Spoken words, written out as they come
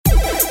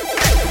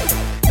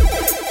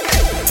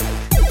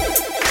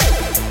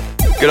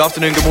Good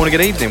afternoon, good morning,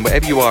 good evening,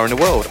 wherever you are in the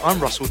world. I'm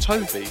Russell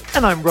Tovey.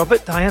 And I'm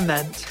Robert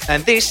Diamant.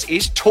 And this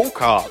is Talk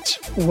Art.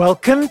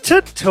 Welcome to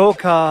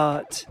Talk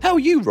Art. How are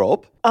you,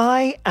 Rob?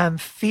 I am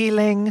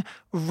feeling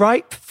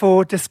ripe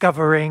for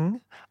discovering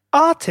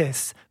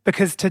artists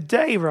because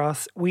today,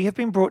 Russ, we have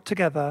been brought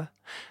together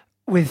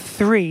with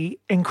three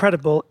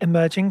incredible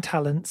emerging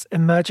talents,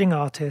 emerging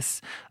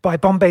artists by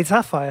Bombay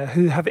Sapphire,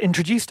 who have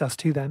introduced us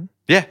to them.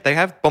 Yeah, they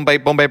have. Bombay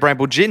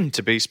Bramble Gin,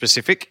 to be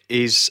specific,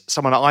 is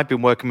someone that I've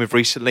been working with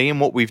recently. And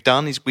what we've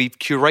done is we've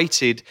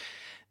curated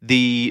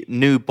the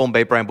new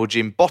Bombay Bramble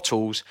Gin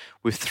bottles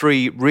with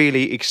three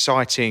really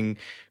exciting,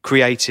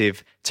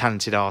 creative,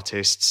 talented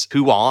artists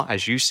who are,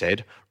 as you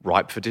said,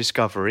 ripe for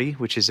discovery,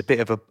 which is a bit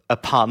of a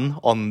pun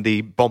on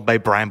the Bombay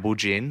Bramble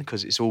Gin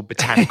because it's all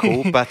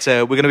botanical. But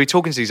we're going to be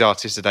talking to these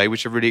artists today,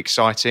 which are really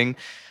exciting.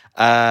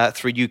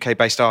 Three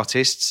UK-based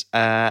artists.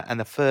 And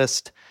the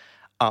first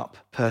up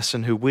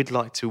person who we'd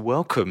like to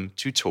welcome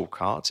to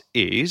Talk Art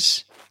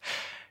is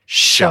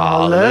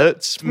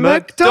Charlotte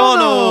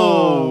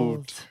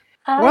McDonald.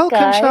 Hi, Welcome,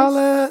 guys.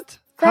 Charlotte.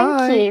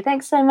 Thank you.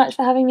 Thanks so much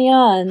for having me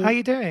on. How are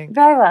you doing?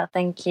 Very well,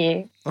 thank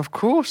you. Of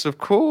course.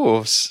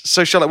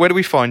 So, Charlotte, where do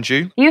we find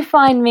you? You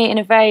find me in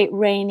a very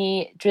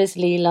rainy,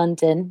 drizzly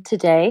London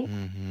today.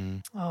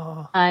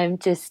 Oh. I'm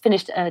just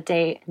finished a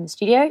day in the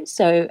studio,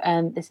 so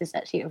this is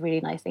actually a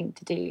really nice thing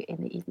to do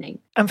in the evening.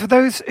 And for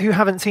those who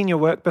haven't seen your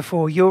work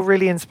before, you're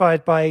really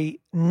inspired by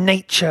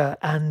nature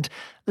and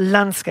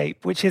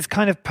landscape, which is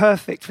kind of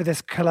perfect for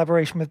this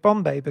collaboration with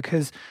Bombay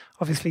because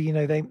obviously, you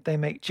know, they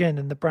make gin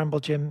and the Bramble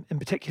Gin in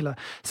particular.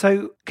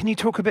 So can you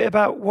talk a bit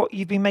about what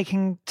you've been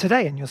making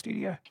today in your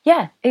studio?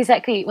 Yeah,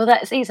 exactly. Well,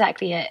 that's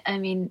exactly it. I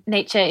mean,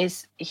 nature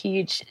is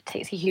huge,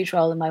 takes a huge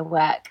role in my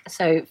work.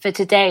 So for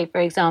today,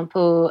 for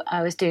example,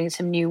 I was doing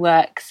some new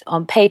works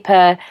on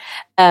paper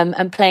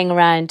and playing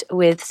around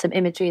with some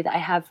imagery that I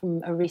have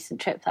from a recent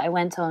trip that I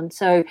went on.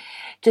 So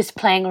just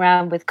playing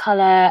around with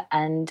colour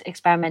and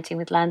experimenting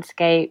with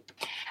landscape.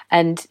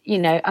 And, you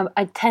know,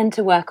 I tend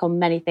to work on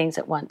many things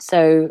at once.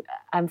 So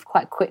I'm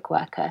quite a quick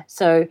worker.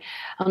 So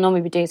I'll normally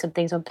be doing some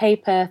things on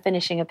paper,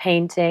 finishing a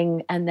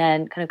painting, and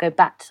then kind of go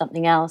back to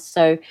something else.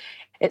 So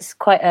it's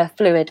quite a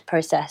fluid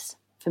process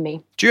for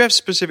me. Do you have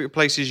specific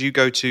places you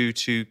go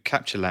to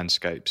capture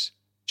landscapes?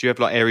 Do you have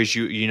like areas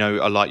you know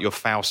are like your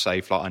foul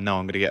safe? Like I know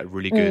I'm going to get a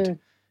really good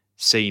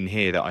scene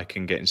here that I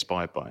can get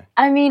inspired by.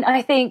 I mean,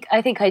 I think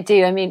I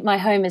do. I mean, my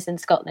home is in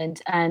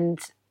Scotland and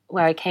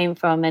where I came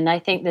from, and I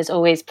think there's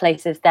always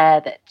places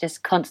there that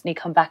just constantly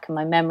come back in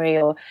my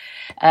memory, or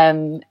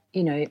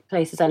you know,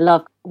 places I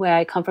love. Where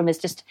I come from is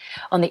just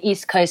on the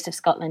east coast of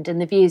Scotland, and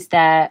the views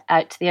there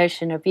out to the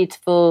ocean are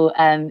beautiful.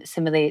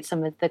 Similarly,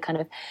 some of the kind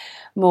of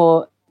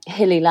more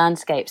hilly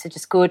landscapes are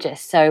just gorgeous.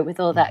 So with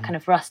all that kind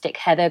of rustic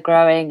heather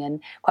growing and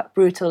quite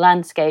brutal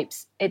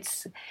landscapes,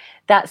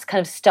 that's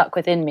kind of stuck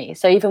within me.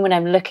 So even when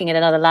I'm looking at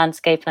another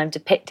landscape and I'm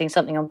depicting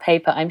something on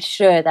paper, I'm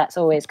sure that's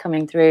always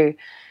coming through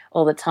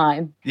all the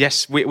time.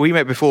 Yes, we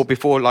met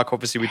before like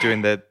obviously we're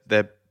doing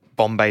the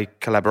Bombay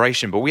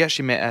collaboration, but we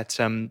actually met at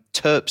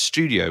Terp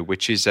Studio,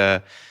 which is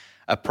a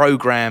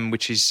program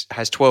which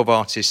has 12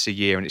 artists a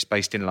year and it's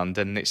based in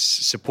London. It's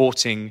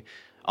supporting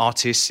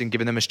artists and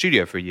giving them a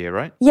studio for a year,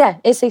 right? Yeah,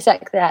 it's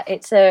exactly that.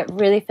 It's a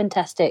really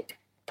fantastic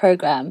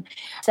program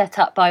set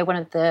up by one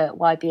of the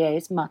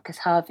YBAs, Marcus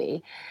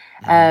Harvey,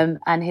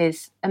 and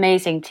his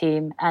amazing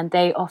team. And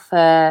they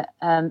offer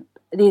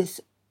these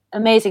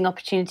amazing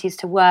opportunities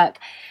to work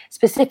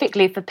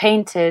specifically for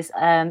painters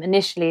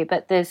initially,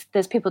 but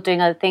there's people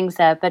doing other things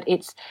there. But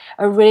it's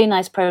a really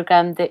nice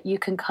program that you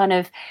can kind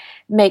of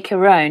make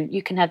your own.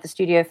 You can have the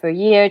studio for a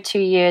year, 2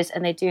 years,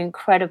 and they do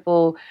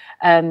incredible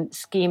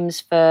schemes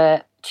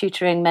for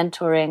tutoring,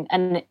 mentoring,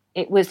 and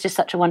it was just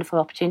such a wonderful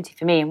opportunity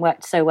for me and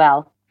worked so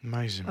well.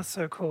 Amazing. That's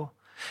so cool.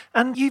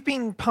 And you've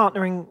been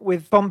partnering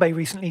with Bombay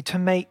recently to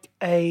make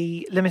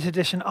a limited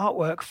edition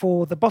artwork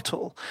for the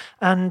bottle.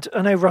 And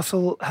I know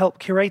Russell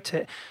helped curate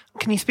it.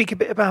 Can you speak a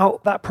bit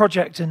about that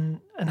project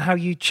and how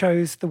you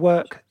chose the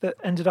work that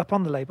ended up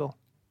on the label?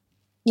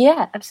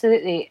 Yeah,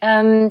 absolutely.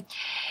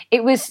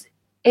 It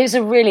was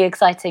a really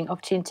exciting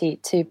opportunity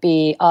to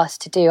be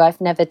asked to do.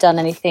 I've never done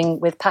anything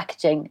with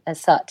packaging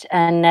as such.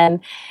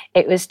 And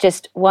it was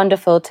just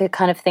wonderful to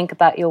kind of think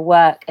about your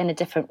work in a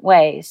different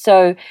way.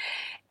 So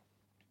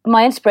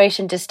my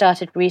inspiration just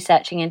started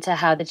researching into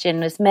how the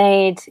gin was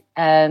made,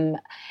 the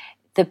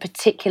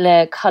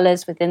particular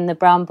colours within the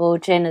Bramble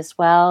gin as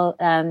well.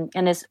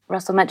 And as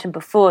Russell mentioned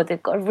before,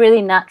 they've got a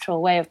really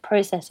natural way of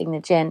processing the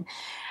gin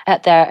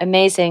at their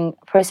amazing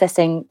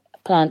processing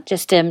plant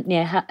just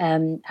near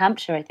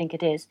Hampshire, I think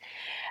it is.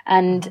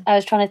 And I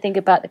was trying to think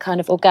about the kind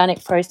of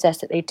organic process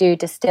that they do,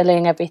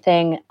 distilling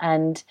everything.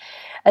 And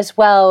as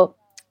well,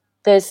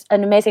 there's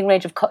an amazing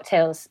range of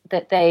cocktails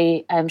that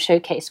they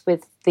showcase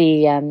with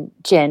the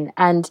gin.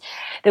 And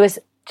there was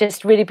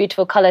just really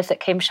beautiful colours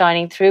that came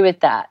shining through with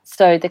that.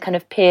 So the kind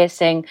of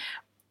piercing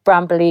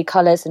brambly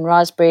colours and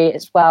raspberry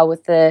as well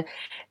with the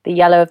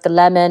yellow of the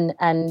lemon.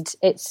 And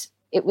it's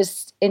it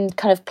was in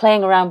kind of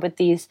playing around with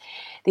these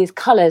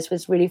colours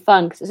was really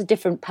fun because it's a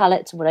different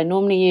palette to what I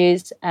normally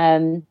use.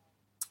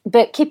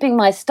 But keeping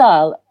my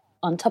style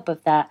on top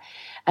of that,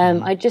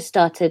 I just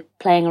started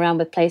playing around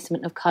with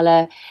placement of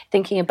colour,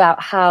 thinking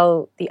about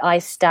how the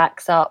ice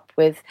stacks up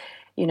with,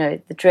 you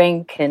know, the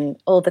drink and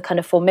all the kind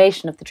of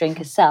formation of the drink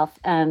itself.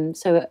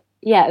 So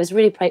yeah, it was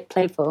really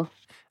playful.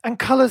 And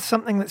colour's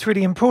something that's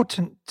really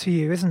important to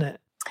you, isn't it?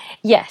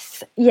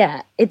 Yes,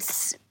 yeah.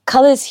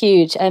 Colour's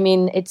huge. I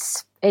mean,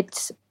 it's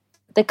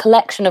the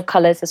collection of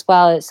colours as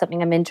well is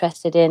something I'm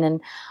interested in,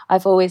 and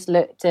I've always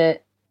looked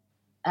at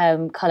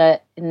colour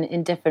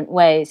in different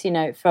ways, you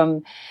know,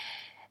 from,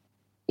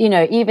 you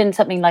know, even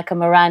something like a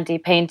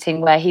Morandi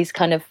painting where he's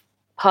kind of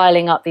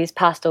piling up these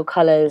pastel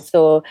colours,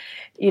 or,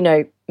 you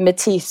know,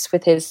 Matisse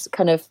with his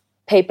kind of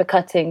paper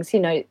cuttings, you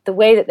know, the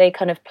way that they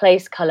kind of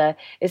place colour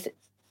is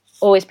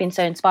always been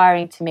so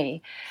inspiring to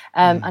me.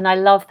 And I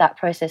love that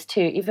process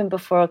too. Even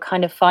before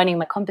kind of finding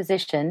my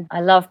composition,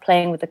 I love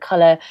playing with the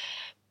colour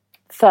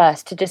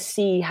first to just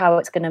see how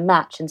it's going to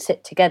match and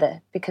sit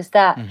together, because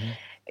that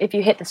if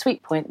you hit the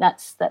sweet point,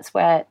 that's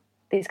where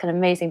these kind of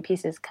amazing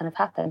pieces kind of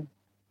happen.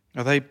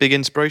 Are they big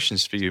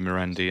inspirations for you,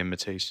 Morandi and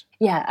Matisse?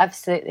 Yeah,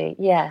 absolutely.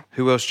 Yeah.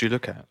 Who else do you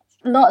look at?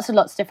 Lots and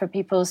lots of different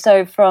people.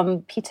 So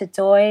from Peter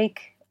Doig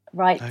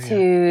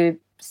to,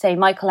 say,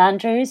 Michael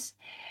Andrews,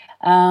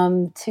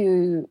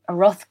 to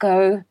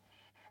Rothko,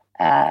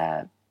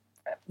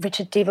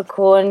 Richard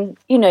Deavercorn,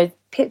 you know,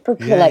 people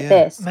like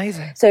this.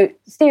 Amazing. So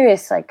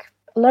serious, like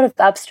a lot of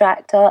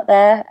abstract art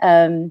there,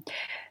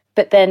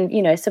 but then,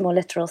 you know, some more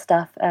literal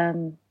stuff,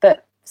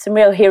 but some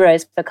real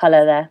heroes for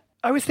colour there.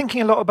 I was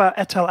thinking a lot about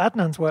Etel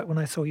Adnan's work when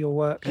I saw your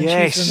work.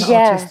 And she's an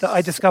Yes. artist that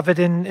I discovered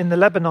in the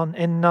Lebanon,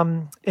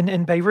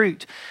 in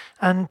Beirut.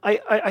 And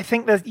I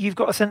think that you've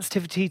got a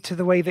sensitivity to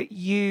the way that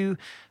you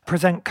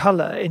present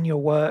colour in your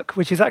work,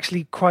 which is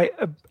actually quite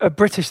a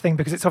British thing,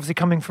 because it's obviously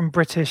coming from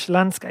British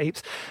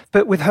landscapes.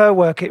 But with her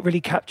work, it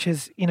really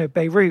captures, you know,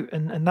 Beirut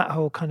and that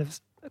whole kind of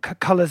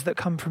colours that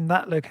come from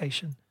that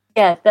location.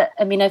 Yeah,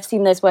 I mean, I've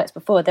seen those works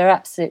before. They're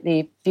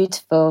absolutely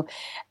beautiful,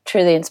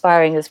 truly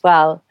inspiring as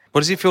well.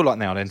 What does it feel like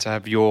now then to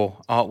have your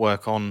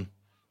artwork on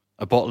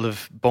a bottle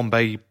of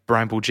Bombay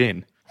Bramble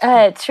gin?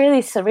 It's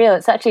really surreal.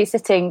 It's actually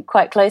sitting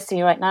quite close to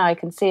me right now. I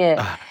can see it.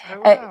 Oh,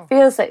 wow. It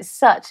feels like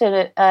such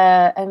an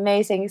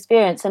amazing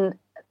experience. And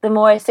the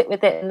more I sit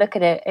with it and look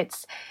at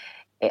it,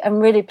 I'm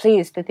really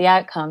pleased with the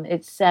outcome.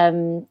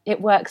 It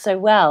works so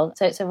well.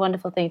 So it's a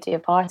wonderful thing to be a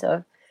part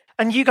of.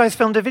 And you guys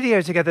filmed a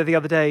video together the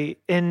other day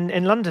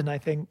in London, I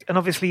think. And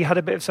obviously you had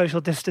a bit of social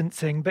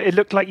distancing, but it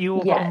looked like you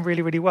all got on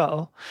really, really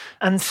well.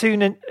 And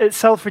soon at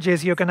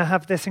Selfridges, you're going to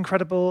have this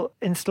incredible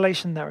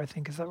installation there, I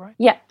think. Is that right?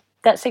 Yeah,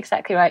 that's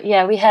exactly right.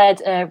 Yeah, we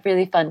had a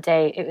really fun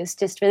day. It was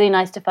just really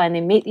nice to finally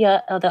meet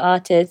the other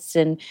artists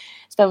and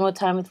spend more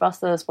time with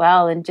Russell as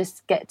well, and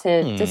just get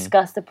to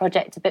discuss the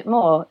project a bit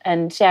more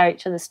and share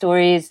each other's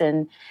stories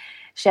and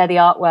share the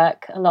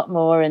artwork a lot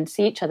more and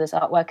see each other's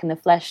artwork in the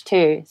flesh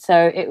too.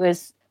 So it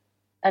was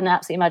an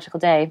absolutely magical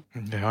day.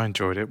 Yeah, I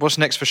enjoyed it. What's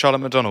next for Charlotte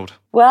McDonald?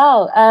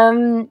 Well,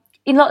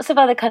 lots of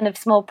other kind of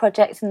small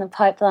projects in the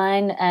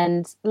pipeline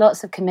and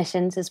lots of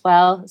commissions as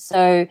well.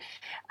 So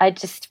I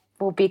just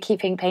will be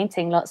keeping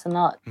painting lots and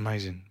lots.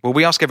 Amazing. Well,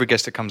 we ask every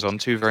guest that comes on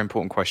two very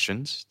important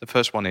questions. The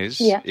first one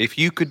is, if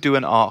you could do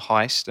an art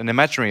heist, an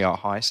imaginary art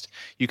heist,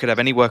 you could have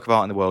any work of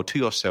art in the world to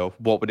yourself,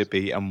 what would it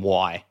be and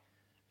why?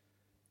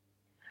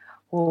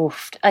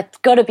 Oof, it's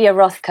got to be a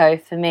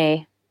Rothko for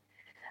me.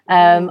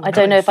 I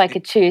don't know if I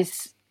could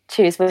choose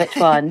which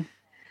one,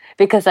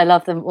 because I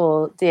love them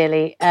all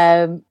dearly.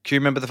 Can you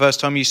remember the first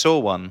time you saw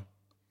one?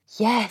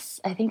 Yes,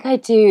 I think I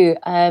do.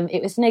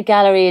 It was in a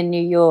gallery in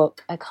New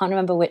York. I can't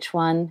remember which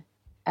one.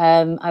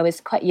 I was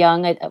quite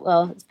young. I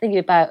was thinking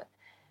about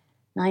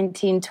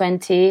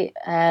 1920,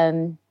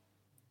 and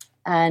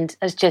I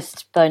was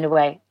just blown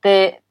away.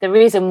 The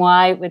reason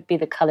why would be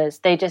the colours.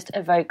 They just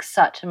evoke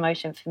such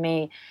emotion for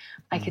me.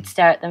 I could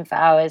stare at them for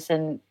hours,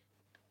 and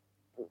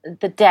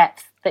the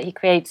depth that he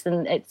creates,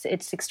 and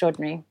it's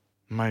extraordinary.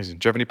 Amazing.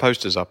 Do you have any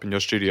posters up in your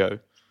studio?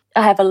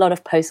 I have a lot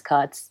of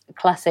postcards, a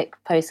classic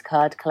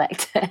postcard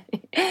collector.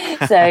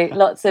 So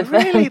lots of...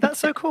 Really?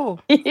 That's so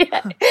cool.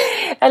 Yeah.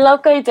 I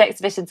love going to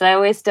exhibitions. I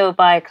always still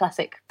buy a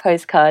classic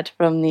postcard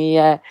from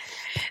the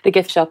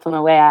gift shop on my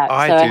way out.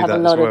 I have a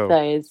lot of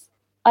those.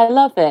 I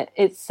love it.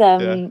 It's...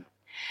 I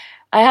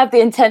have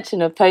the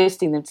intention of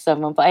posting them to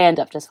someone, but I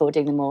end up just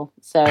hoarding them all.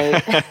 So...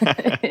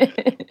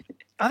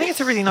 I think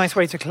it's a really nice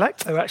way to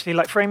collect, though, actually,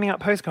 like framing up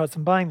postcards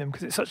and buying them,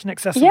 because it's such an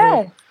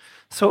accessible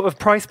sort of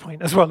price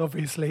point as well,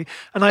 obviously.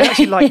 And I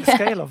actually like the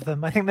scale of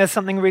them. I think there's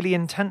something really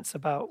intense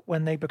about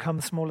when they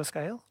become smaller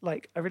scale.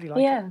 Like, I really like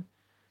it.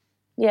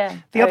 Yeah.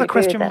 The other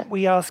question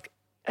we ask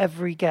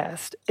every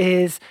guest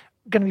is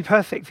going to be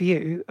perfect for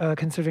you,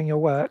 considering your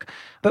work,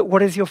 but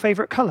what is your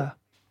favourite colour?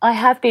 I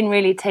have been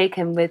really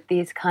taken with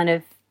these kind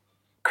of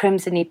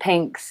crimsony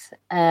pinks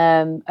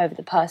over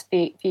the past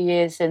few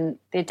years, and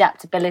the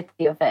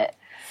adaptability of it.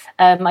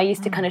 I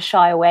used to kind of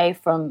shy away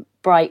from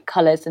bright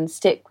colours and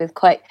stick with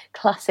quite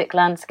classic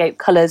landscape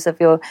colours of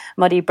your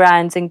muddy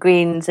browns and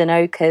greens and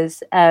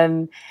ochres.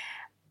 And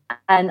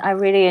I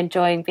really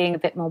enjoy being a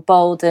bit more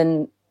bold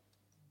and,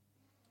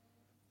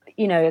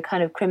 a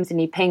kind of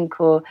crimsony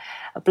pink or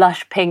a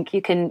blush pink.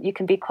 You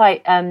can be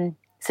quite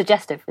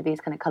suggestive with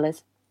these kind of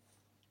colours.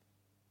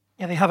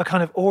 Yeah, they have a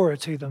kind of aura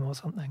to them or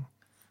something.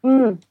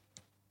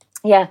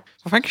 Yeah.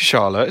 Well, thank you,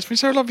 Charlotte. It's been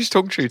so lovely to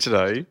talk to you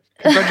today.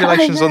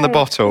 Congratulations on the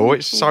bottle.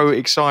 It's so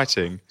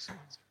exciting.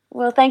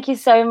 Well, thank you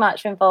so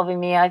much for involving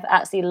me. I've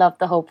absolutely loved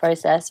the whole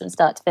process from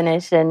start to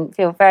finish and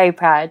feel very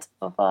proud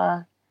of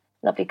our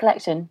lovely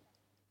collection.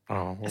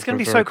 Oh, it's going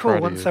to be so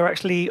cool once they're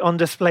actually on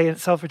display at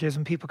Selfridges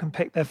and people can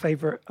pick their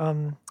favourite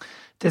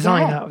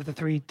design out of the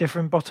 3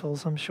 different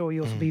bottles. I'm sure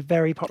yours will be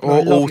very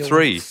popular. Or all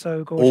 3.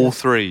 So gorgeous. All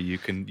 3. You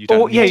can. You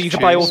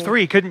could buy all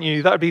 3, couldn't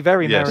you? That would be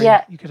very merry.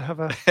 Yeah. You could have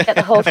get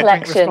the whole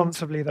collection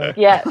responsibly though.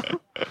 Yeah,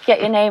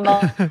 get your name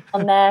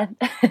on there.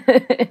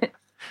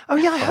 Oh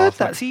yeah, I heard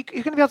that. So you're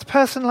going to be able to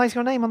personalise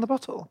your name on the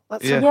bottle.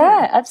 That's so cool.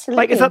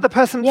 Absolutely. Like, is that the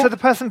person? So the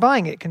person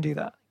buying it can do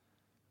that.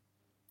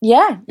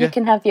 Yeah, you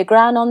can have your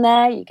gran on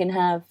there. You can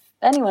have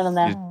anyone on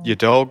there. Your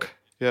dog.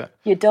 Yeah.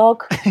 Your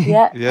dog.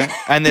 Yeah. Yeah.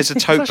 And there's a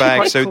tote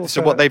bag. Cool,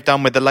 so what they've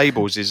done with the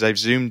labels is they've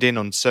zoomed in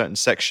on certain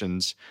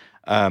sections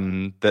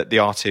that the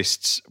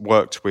artists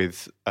worked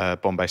with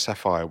Bombay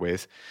Sapphire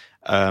with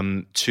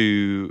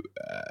to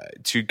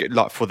get,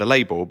 like, for the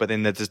label. But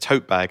then the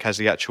tote bag has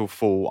the actual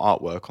full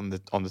artwork on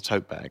the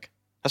tote bag.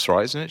 That's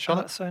right, isn't it, Charlotte?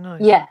 Oh, that's so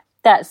nice. Yeah,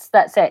 that's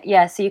it.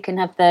 Yeah, so you can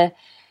have the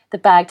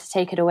bag to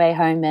take it away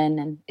home in,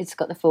 and it's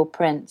got the full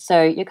print.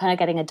 So you're kind of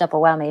getting a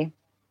double whammy.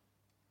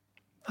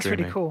 That's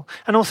really cool.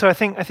 And also, I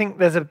think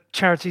there's a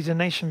charity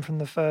donation from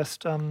the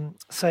first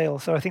sale.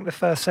 So I think the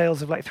first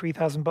sales of like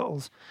 3,000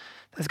 bottles,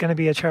 there's going to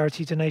be a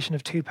charity donation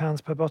of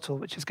 £2 per bottle,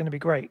 which is going to be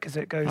great because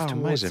it goes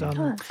towards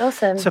that's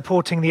awesome.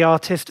 supporting the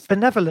Artist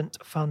Benevolent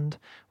Fund,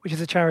 which is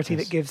a charity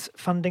that gives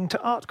funding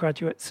to art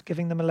graduates,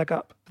 giving them a leg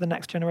up for the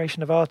next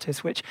generation of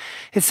artists, which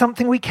is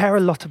something we care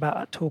a lot about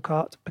at Talk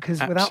Art,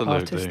 because without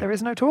artists, there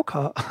is no Talk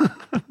Art.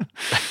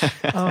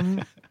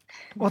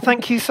 Well,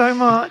 thank you so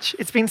much.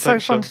 It's been so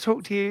fun to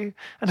talk to you,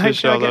 and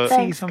hopefully I get to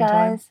see you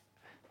sometime. Guys.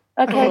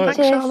 Okay, thanks,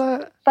 cheers.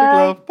 Charlotte.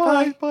 Bye. Big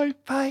love. Bye.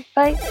 Bye.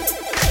 Bye.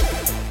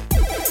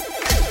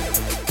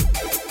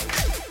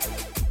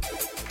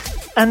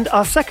 And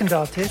our second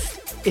artist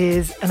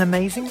is an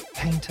amazing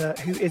painter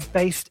who is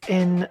based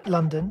in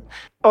London.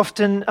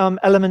 Often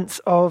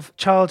elements of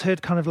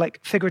childhood, kind of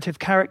like figurative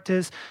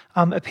characters,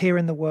 appear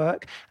in the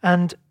work,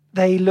 and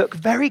they look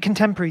very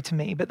contemporary to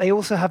me, but they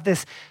also have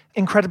this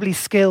incredibly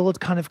skilled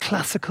kind of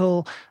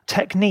classical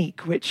technique,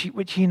 which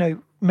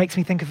makes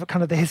me think of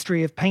kind of the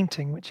history of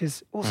painting, which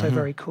is also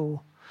very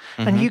cool.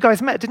 And you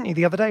guys met, didn't you,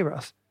 the other day,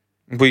 Russ?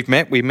 We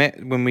met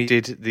when we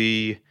did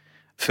the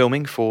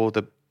filming for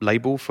the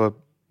label for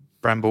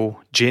Bramble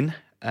Gin.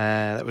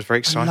 That was very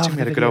exciting. We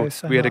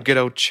had a good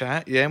old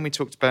chat, and we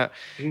talked about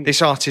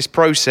this artist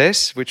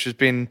process, which has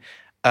been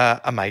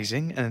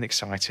amazing and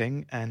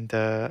exciting, and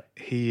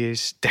he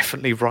is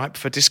definitely ripe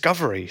for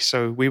discovery.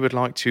 So we would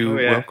like to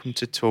welcome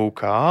to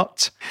Talk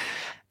Art,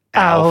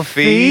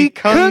 Alfie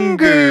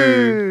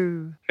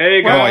Kungu.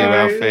 Hey guys. How are you,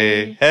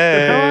 Alfie?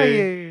 Hey. How are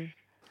you?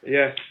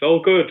 Yes,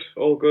 all good.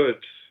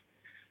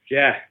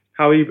 Yeah.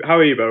 How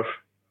are you both?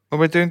 Well,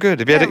 we're doing good.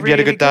 Have you had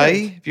a good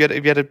day?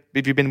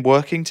 Have you been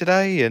working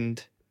today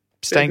and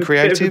staying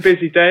creative? Bit of a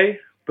busy day,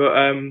 but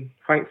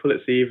thankful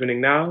it's the evening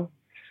now.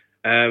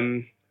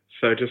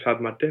 So just had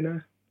my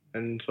dinner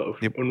and sort of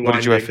unwinding. What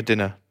did you have for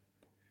dinner?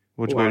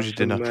 What was your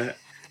dinner?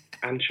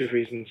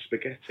 Anchovies and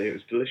spaghetti. It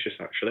was delicious,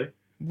 actually.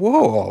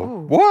 Whoa!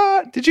 Ooh.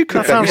 What did you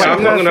cook? I'm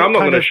not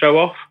going to show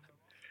off.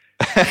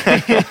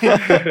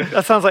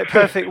 That sounds like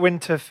perfect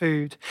winter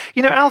food.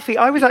 You know, Alfie,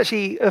 I was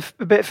actually a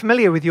bit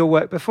familiar with your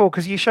work before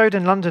because you showed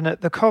in London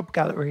at the Cobb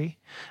Gallery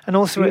and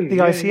also at the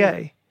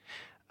ICA.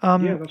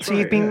 So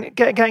you've been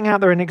getting out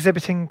there and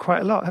exhibiting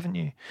quite a lot, haven't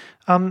you?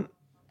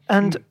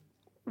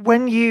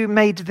 When you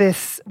made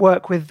this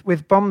work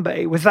with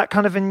Bombay, was that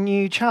kind of a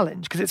new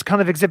challenge? Because it's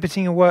kind of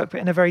exhibiting your work, but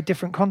in a very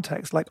different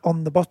context, like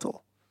on the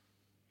bottle.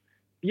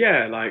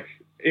 Yeah, like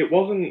it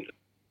wasn't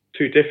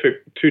too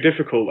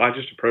difficult. I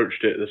just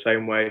approached it the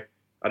same way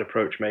I'd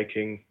approach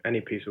making any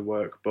piece of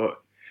work.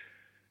 But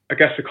I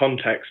guess the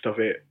context of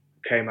it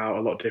came out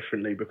a lot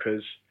differently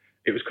because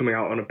it was coming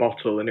out on a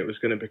bottle and it was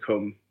going to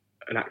become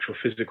an actual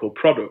physical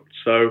product.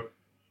 So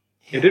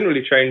it didn't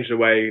really change the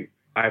way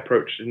I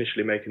approached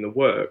initially making the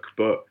work,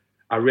 but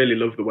I really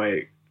love the way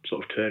it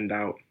sort of turned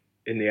out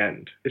in the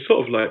end. It's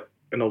sort of like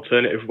an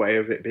alternative way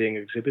of it being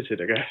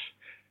exhibited, I guess.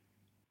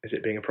 Is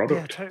it being a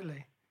product? Yeah,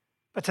 totally.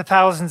 But to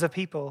thousands of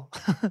people.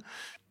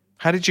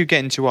 How did you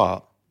get into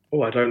art?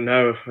 Oh, I don't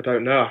know.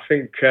 I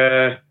think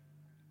I've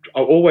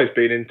always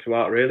been into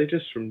art, really,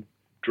 just from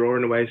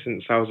drawing away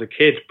since I was a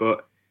kid.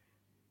 But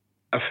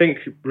I think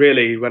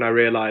really when I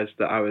realised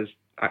that I was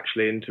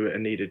actually into it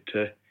and needed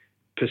to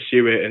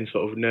pursue it and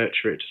sort of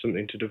nurture it to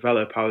something to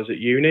develop, I was at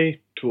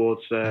uni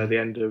towards the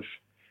end of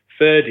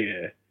third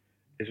year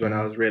is when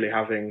I was really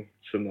having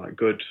some like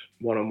good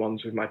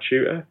one-on-ones with my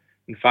tutor.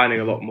 and finding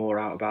a lot more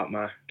out about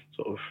my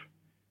sort of,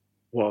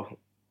 well,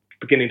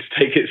 beginning to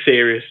take it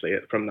seriously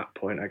from that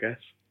point, I guess.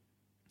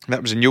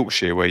 That was in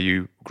Yorkshire where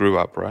you grew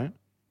up, right?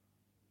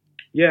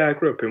 Yeah, I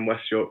grew up in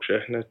West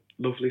Yorkshire in a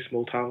lovely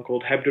small town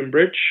called Hebden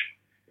Bridge.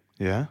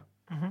 Yeah.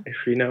 If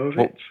you know of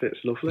it, it's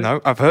lovely.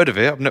 No, I've heard of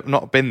it. I've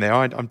not been there.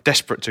 I'm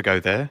desperate to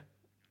go there.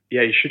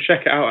 Yeah, you should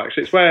check it out,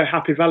 actually. It's where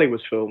Happy Valley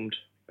was filmed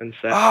and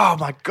set. Oh,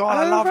 my God.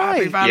 I love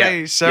Happy Valley.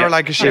 Yeah. Sarah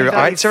Lancashire.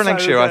 Happy Sarah Valley's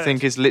Lancashire, so I good.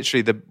 think, is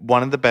literally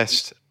one of the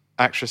best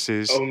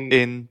actresses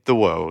in the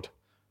world.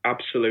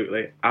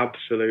 Absolutely.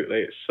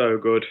 It's so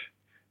good.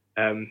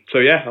 So,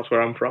 yeah, that's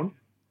where I'm from.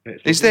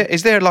 Is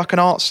there like an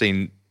art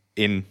scene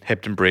in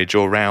Hebden Bridge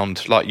or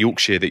around like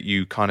Yorkshire that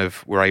you kind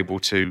of were able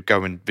to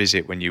go and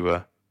visit when you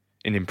were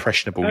in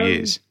impressionable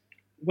years?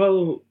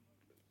 Well,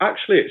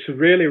 actually, it's a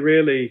really,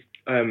 really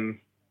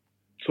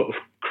sort of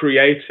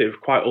creative,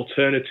 quite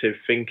alternative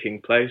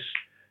thinking place.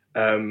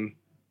 And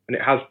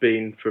it has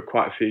been for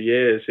quite a few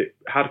years. It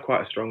had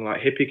quite a strong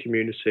like hippie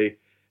community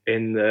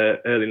in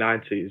the early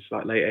 90s,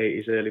 like late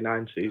 80s, early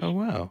 90s. Oh,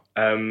 wow.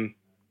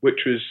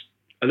 Which was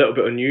a little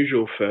bit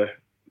unusual for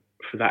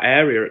that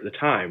area at the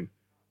time.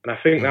 And I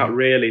think that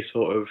really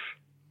sort of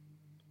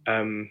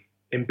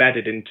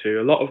embedded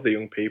into a lot of the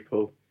young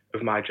people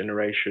of my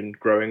generation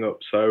growing up.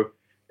 So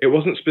it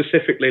wasn't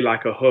specifically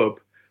like a hub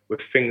with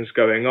things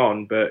going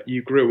on, but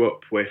you grew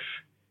up with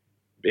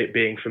it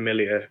being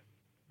familiar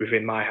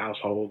within my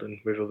household and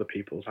with other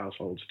people's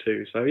households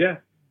too. So yeah,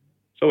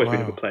 it's always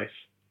been a good place.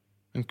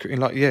 And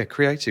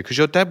creative, because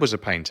your dad was a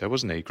painter,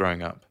 wasn't he,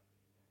 growing up?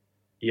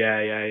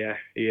 Yeah.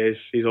 He is.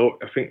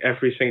 I think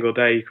every single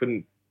day you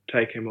couldn't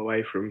take him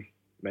away from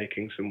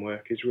making some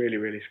work. He's really,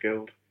 really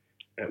skilled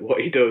at what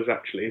he does,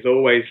 actually. He's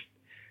always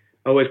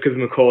give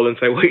him a call and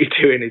say, "What are you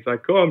doing?" He's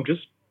like, "Oh, I'm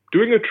just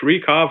doing a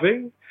tree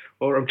carving,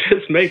 or I'm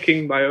just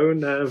making my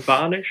own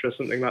varnish or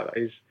something like that."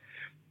 He's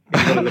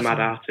one of the mad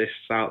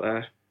artists out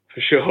there,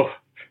 for sure.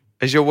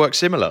 Is your work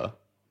similar?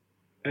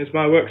 Is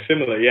my work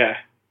similar? Yeah,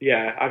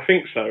 I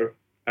think so.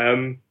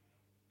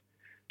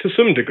 To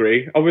some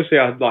degree. Obviously,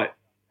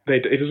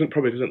 it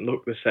probably doesn't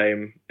look the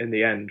same in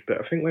the end, but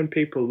I think when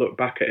people look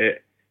back at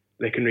it,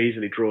 they can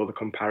easily draw the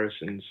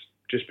comparisons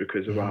just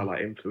because of our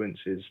like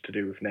influences to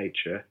do with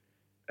nature,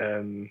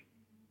 and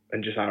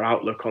just our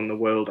outlook on the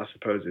world, I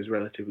suppose, is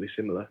relatively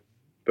similar.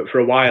 But for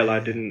a while, I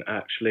didn't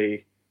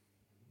actually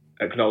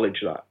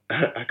acknowledge that.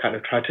 I kind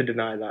of tried to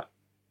deny that.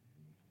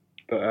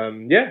 But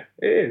yeah,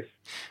 it is.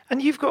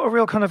 And you've got a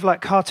real kind of like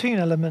cartoon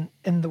element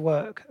in the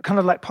work, kind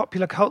of like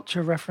popular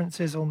culture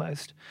references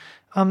almost.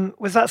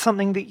 Was that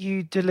something that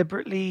you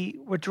deliberately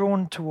were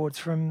drawn towards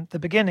from the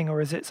beginning,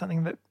 or is it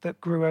something that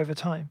grew over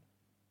time?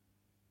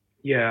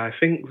 Yeah, I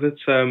think that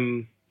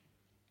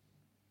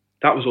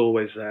that was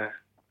always there.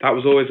 That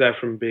was always there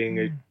from being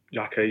a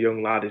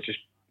young lad. It's just,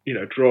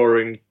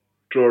 drawing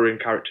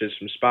characters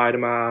from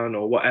Spider-Man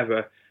or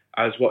whatever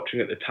I was watching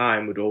at the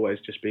time would always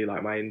just be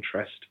like my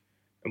interest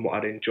and what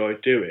I'd enjoy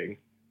doing.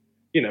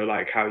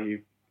 Like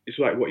it's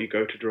like what you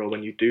go to draw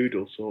when you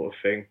doodle sort of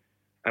thing.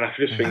 And I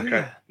just think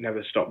I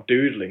never stopped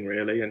doodling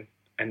really, and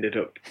ended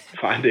up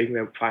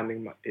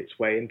finding its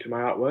way into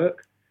my artwork.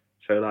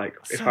 So like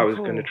if I was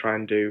going to try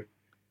and do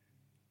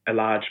a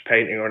large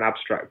painting or an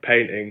abstract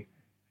painting,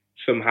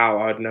 somehow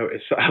I'd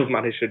notice that I've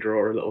managed to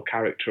draw a little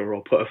character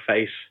or put a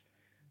face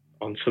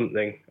on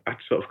something. I'd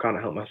sort of kind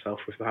of help myself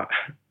with that.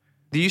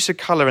 The use of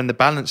colour and the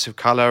balance of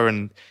colour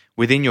and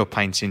within your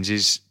paintings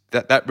is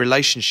that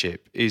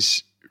relationship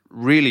is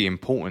really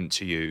important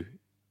to you,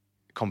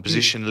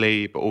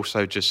 compositionally, but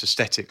also just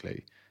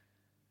aesthetically.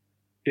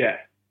 Yeah,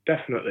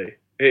 definitely.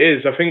 It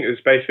is. I think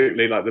it's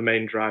basically like the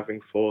main driving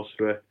force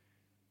for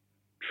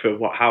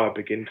how I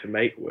begin to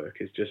make work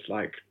is just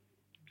like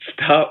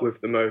start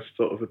with the most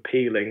sort of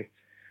appealing,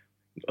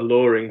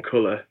 alluring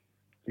colour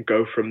and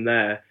go from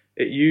there.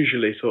 It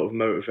usually sort of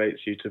motivates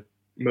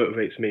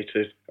me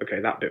to,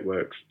 okay, that bit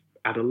works.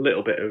 Add a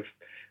little bit of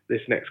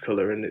this next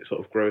colour and it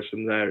sort of grows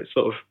from there. It's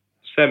sort of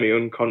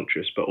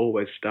semi-unconscious, but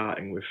always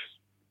starting with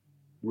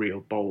real,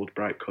 bold,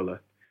 bright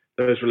colour.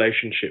 Those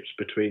relationships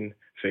between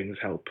things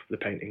help the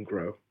painting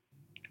grow.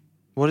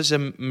 What does a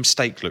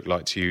mistake look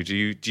like to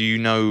you? Do you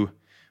know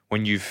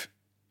when you've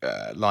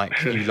like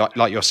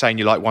you're saying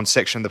you like one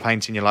section of the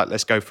painting, you're like,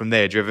 let's go from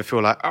there? Do you ever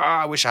feel like,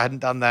 I wish I hadn't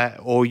done that?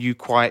 Or are you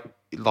quite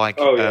like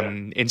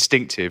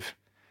instinctive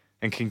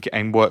and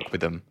can work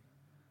with them?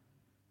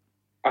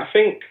 I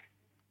think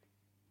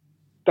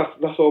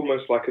that's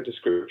almost like a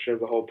description of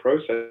the whole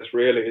process.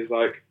 Really, is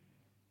like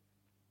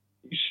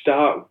you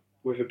start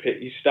with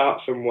you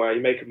start somewhere,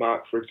 you make a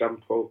mark, for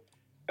example,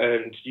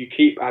 and you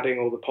keep adding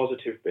all the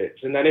positive bits,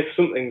 and then if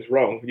something's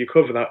wrong, you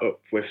cover that up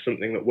with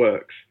something that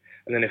works.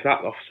 And then if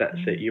that offsets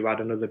it, you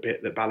add another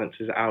bit that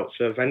balances it out.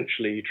 So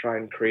eventually you try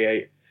and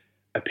create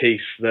a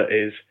piece that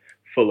is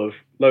full of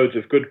loads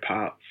of good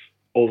parts,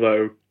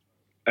 although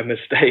a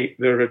mistake,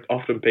 there are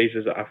often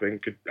pieces that I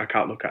think I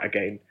can't look at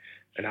again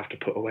and have to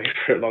put away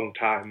for a long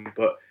time.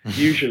 But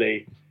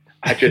usually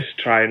I just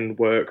try and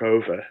work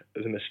over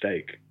the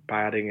mistake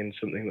by adding in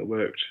something that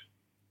worked,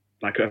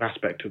 like an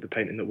aspect of the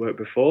painting that worked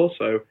before.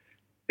 So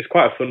it's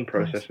quite a fun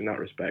process in that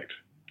respect.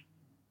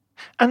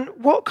 And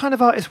what kind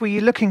of artists were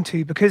you looking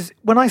to? Because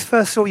when I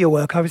first saw your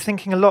work, I was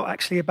thinking a lot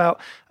actually about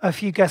a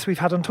few guests we've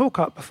had on Talk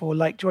Art before,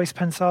 like Joyce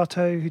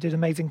Pensato, who did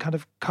amazing kind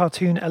of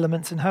cartoon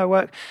elements in her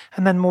work,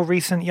 and then more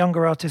recent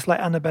younger artists like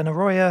Anna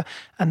Benaroya,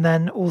 and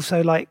then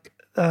also like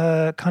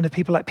kind of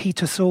people like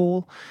Peter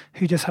Saul,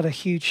 who just had a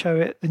huge show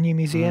at the New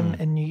Museum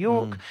in New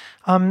York.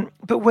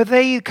 But were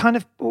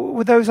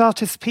those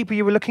artists people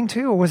you were looking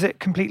to, or was it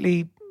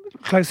completely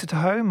closer to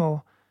home?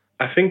 Or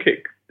I think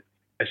it's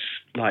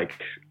like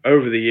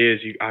over the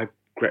years, I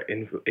get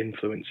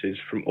influences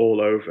from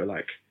all over.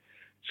 Like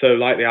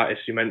the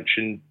artists you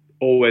mentioned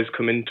always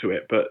come into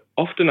it, but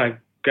often I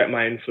get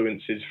my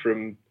influences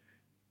from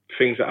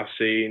things that I've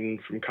seen,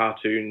 from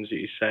cartoons that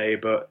you say.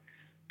 But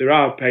there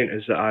are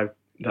painters that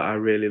I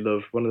really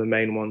love. One of the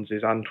main ones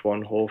is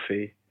Antoine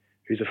Horthy,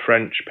 who's a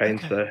French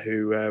painter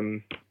who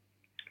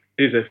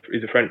is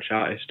a French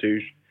artist who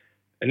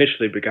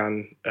initially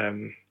began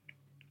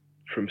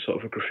from sort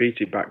of a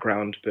graffiti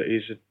background, but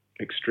he's an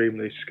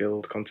extremely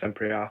skilled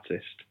contemporary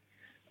artist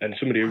and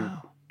somebody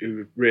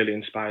who really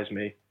inspires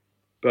me.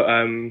 But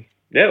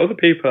other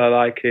people I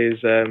like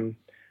is I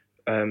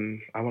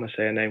want to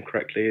say her name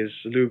correctly, is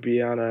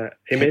Lubiana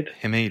Himid.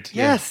 Himid,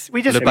 yes,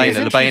 we just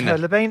Lubaina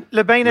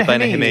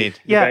Himid.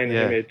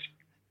 Himid.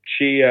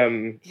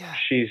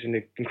 She's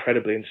an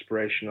incredibly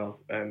inspirational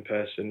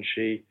person.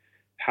 She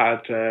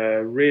had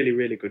a really,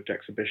 really good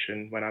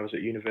exhibition when I was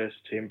at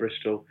university in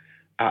Bristol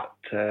at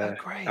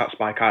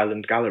Spike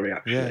Island Gallery,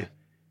 actually.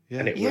 Yeah.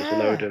 And it was a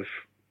load of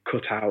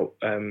cut-out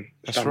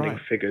standing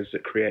figures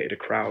that created a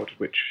crowd,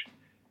 which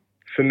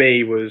for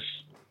me was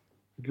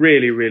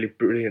really, really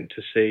brilliant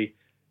to see,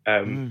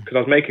 because I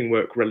was making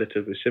work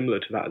relatively similar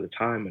to that at the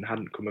time and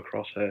hadn't come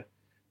across her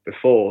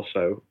before.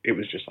 So it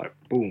was just like,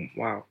 boom,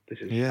 wow, this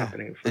is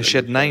happening in front and of she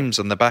had me. names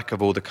on the back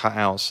of all the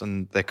cutouts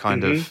and their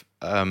kind of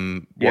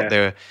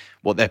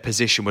what their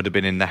position would have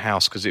been in the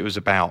house, because it was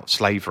about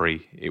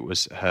slavery. It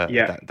was her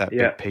that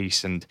big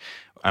piece and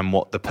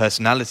what the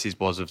personalities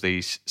was of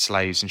these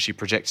slaves, and she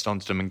projected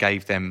onto them and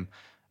gave them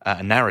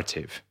a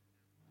narrative.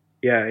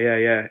 Yeah.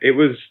 It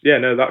was,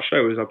 that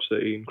show was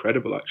absolutely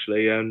incredible,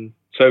 actually.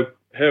 So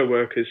her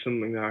work is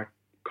something that I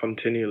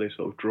continually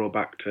sort of draw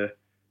back to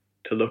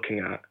looking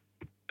at.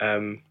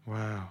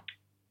 Wow.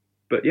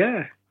 But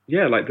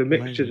like the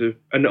mixtures of,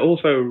 and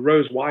also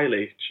Rose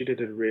Wiley, she did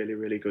a really,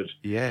 really good,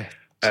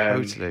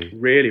 totally,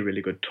 really,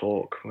 really good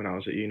talk when I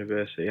was at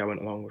university. I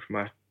went along with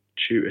my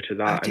tutor to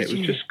that, and it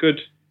was just good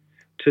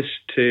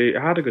to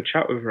I had a good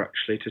chat with her,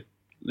 actually, to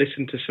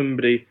listen to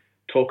somebody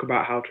talk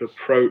about how to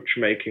approach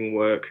making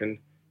work, and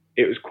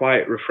it was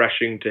quite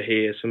refreshing to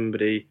hear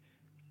somebody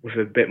with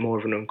a bit more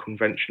of an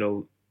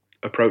unconventional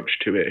approach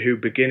to it, who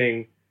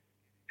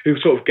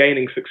sort of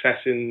gaining success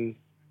in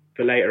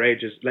the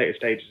later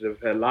stages of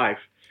her life.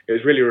 It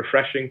was really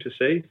refreshing to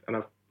see, and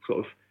I've sort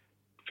of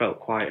felt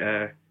quite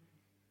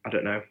I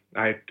don't know,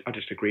 I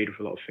just agreed with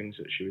a lot of things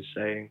that she was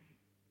saying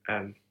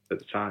at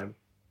the time,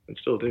 and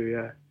still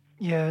do.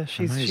 Yeah,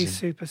 she's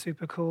super,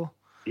 super cool.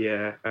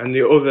 Yeah, and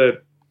the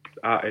other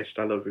artist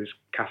I love is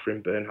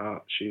Catherine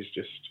Bernhardt. She's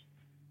just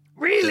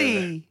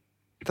really.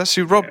 That's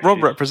who Rob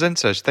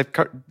represents her.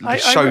 The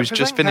show's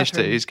just finished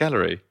at his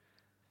gallery.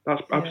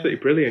 That's absolutely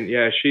brilliant.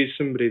 Yeah, she's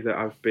somebody that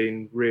I've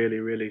been really,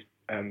 really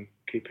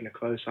keeping a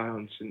close eye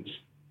on since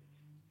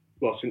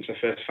I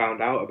first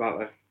found out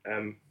about her.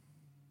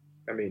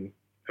 I mean,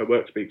 her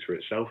work speaks for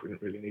itself. We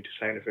don't really need to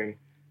say anything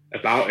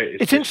about it.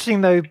 It's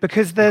interesting though,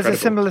 because there's incredible.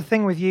 A similar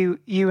thing with you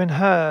and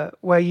her,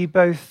 where you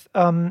both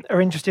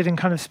are interested in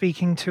kind of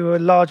speaking to a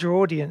larger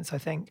audience, I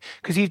think,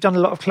 because you've done a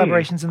lot of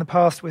collaborations in the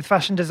past with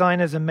fashion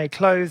designers and made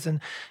clothes, and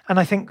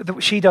I think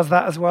that she does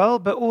that as well.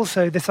 But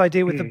also this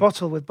idea with the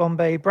bottle with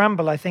Bombay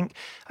Bramble, I think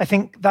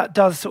that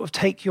does sort of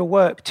take your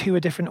work to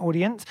a different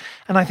audience,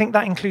 and I think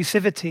that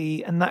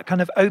inclusivity and that kind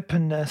of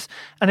openness,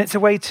 and it's a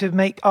way to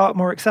make art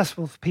more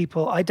accessible for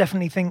people. I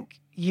definitely think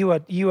you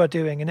are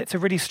doing, and it's a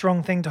really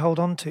strong thing to hold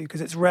on to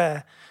because it's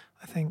rare,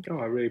 I think.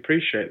 I really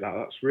appreciate that.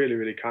 That's really,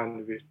 really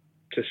kind of you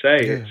to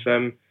say. Yeah.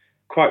 It's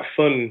quite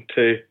fun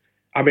to,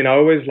 I mean, I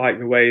always like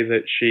the way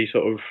that she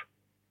sort of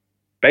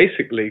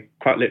basically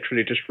quite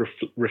literally just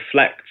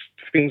reflects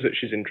things that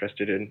she's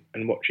interested in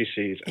and what she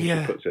sees, and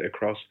she puts it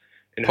across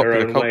in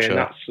popular her own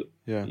culture.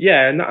 way.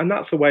 And and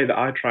that's the way that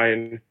I try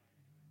and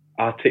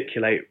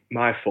articulate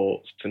my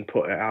thoughts and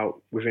put it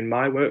out within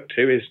my work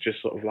too, is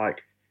just sort of like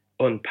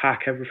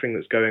unpack everything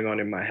that's going on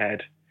in my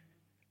head,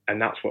 and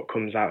that's what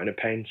comes out in a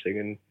painting.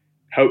 And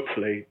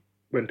hopefully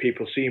when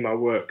people see my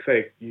work,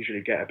 they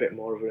usually get a bit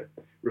more of a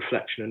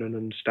reflection and an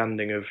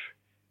understanding of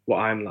what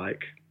I'm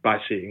like by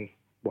seeing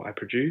what I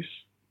produce.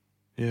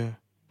 Yeah.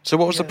 So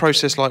what was the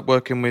process like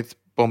working with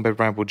Bombay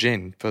Bramble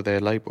Gin for their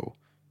label?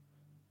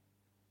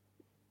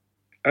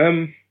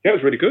 It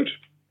was really good.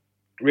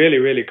 Really,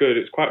 really good.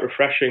 It's quite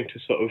refreshing to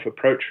sort of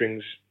approach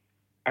things.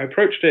 I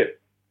approached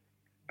it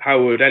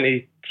how would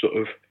any sort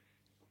of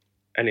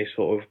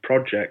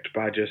project,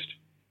 by just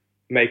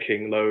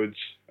making loads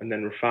and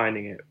then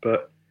refining it.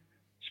 But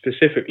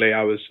specifically,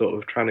 I was sort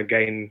of trying to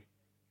gain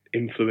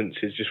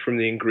influences just from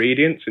the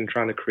ingredients and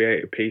trying to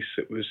create a piece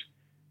that was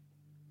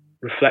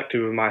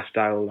reflective of my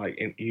style, like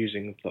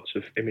using lots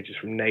of images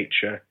from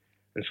nature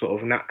and sort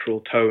of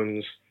natural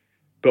tones,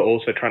 but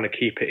also trying to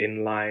keep it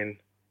in line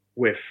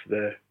with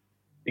the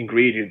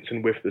ingredients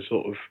and with the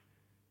sort of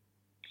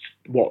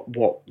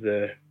what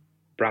the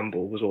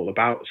Bramble was all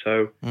about.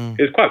 So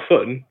it was quite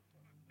fun.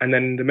 And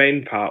then the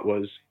main part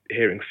was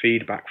hearing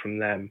feedback from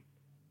them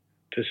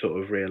to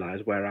sort of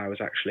realise where I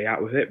was actually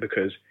at with it,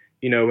 because,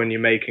 you know, when you're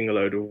making a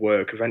load of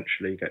work,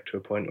 eventually you get to a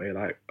point where you're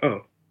like,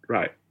 oh,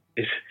 right,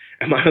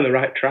 am I on the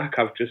right track?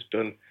 I've just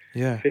done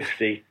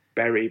 50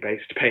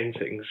 berry-based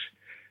paintings.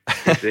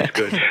 Is this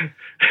good?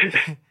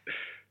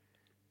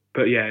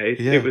 But yeah,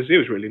 it was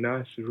really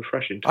nice. It was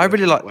refreshing. I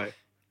really like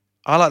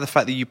the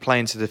fact that you play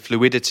into the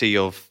fluidity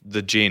of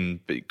the gin,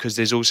 because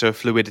there's also a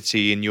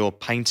fluidity in your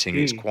painting.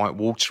 It's quite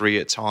watery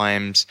at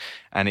times,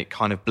 and it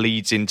kind of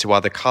bleeds into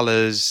other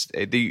colours.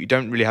 You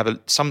don't really have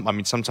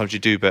sometimes you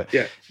do, but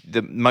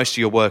most of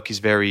your work is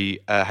very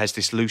has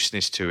this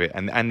looseness to it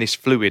and this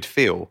fluid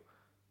feel.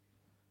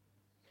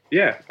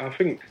 Yeah, I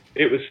think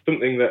it was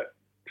something that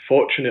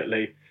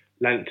fortunately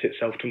lent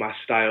itself to my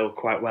style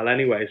quite well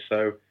anyway.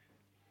 So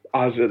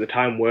I was at the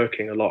time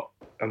working a lot,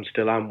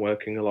 I'm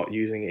working a lot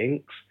using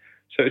inks.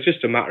 So it's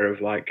just a matter of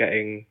like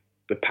getting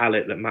the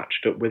palette that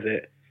matched up with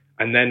it,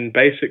 and then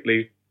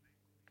basically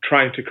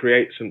trying to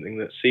create something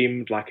that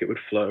seemed like it would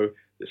flow,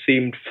 that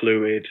seemed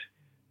fluid,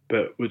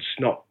 but was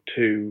not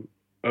too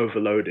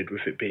overloaded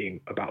with it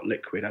being about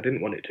liquid. I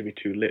didn't want it to be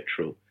too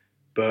literal,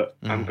 but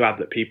I'm glad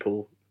that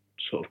people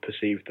sort of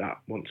perceived that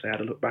once they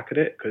had a look back at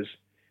it, because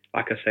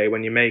like I say,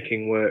 when you're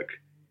making work,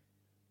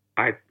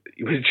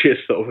 it was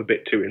just sort of a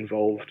bit too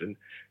involved, and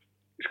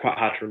it's quite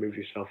hard to remove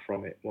yourself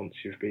from it once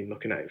you've been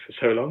looking at it for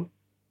so long.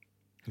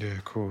 Yeah,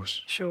 of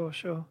course. Sure.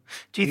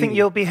 Do you think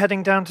you'll be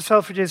heading down to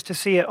Selfridges to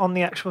see it on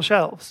the actual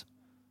shelves?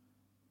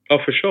 Oh,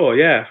 for sure.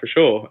 Yeah, for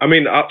sure. I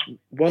mean,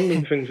 one of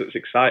the things that's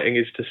exciting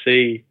is to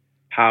see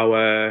how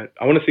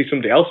I want to see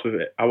somebody else with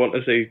it. I want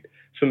to see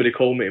somebody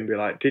call me and be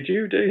like, did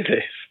you do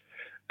this?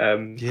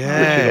 Which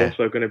is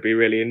also going to be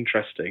really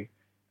interesting.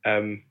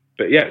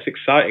 But yeah, it's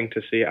exciting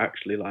to see it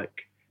actually like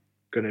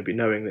going to be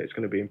knowing that it's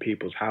going to be in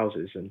people's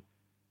houses and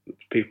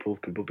people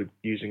will be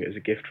using it as a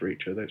gift for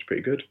each other. It's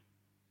pretty good.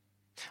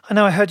 I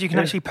know. I heard you can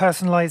actually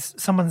personalise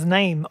someone's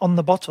name on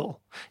the bottle.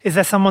 Is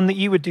there someone that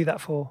you would do that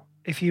for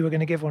if you were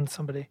going to give one to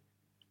somebody?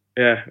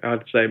 Yeah,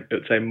 it'd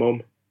say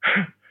mum.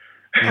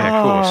 Yeah,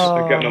 of course.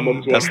 I'd get my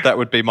mum's one. That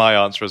would be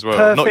my answer as well.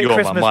 Perfect Not your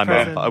Christmas mum,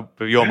 my mum,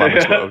 but your mum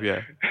as well.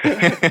 Yeah.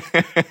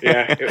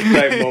 Yeah, it would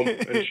say mum,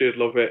 and she'd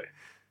love it.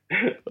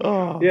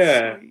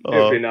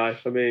 It'd be nice.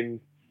 I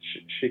mean,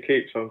 she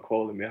keeps on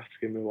calling me,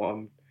 asking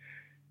me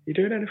you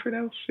doing anything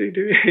else? Are you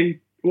doing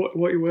what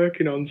are you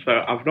working on? So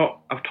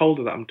I've told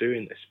her that I'm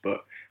doing this,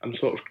 but I'm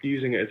sort of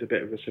using it as a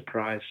bit of a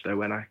surprise. So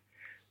when I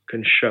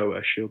can show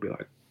her, she'll be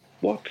like,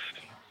 "What?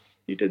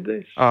 You did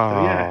this?" Oh,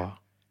 so, yeah.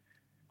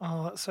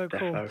 Oh, that's so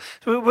Defo.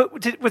 cool.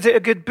 So was it a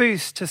good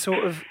boost to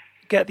sort of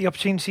get the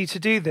opportunity to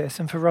do this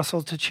and for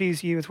Russell to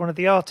choose you as one of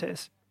the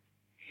artists?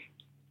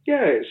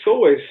 Yeah, it's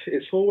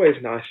always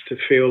nice to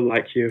feel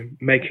like you're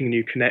making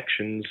new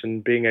connections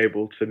and being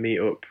able to meet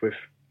up with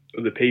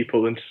other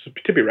people and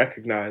to be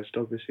recognised.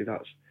 Obviously,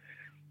 that's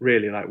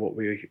really like what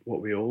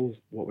we all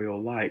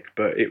like.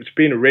 But it's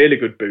been a really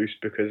good boost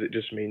because it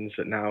just means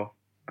that now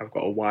I've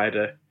got a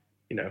wider,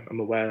 I'm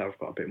aware that I've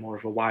got a bit more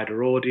of a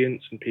wider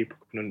audience and people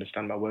can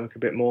understand my work a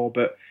bit more.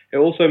 But it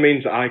also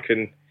means that I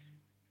can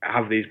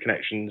have these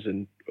connections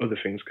and other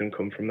things can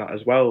come from that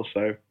as well.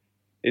 So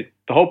the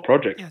whole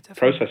project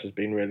process has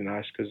been really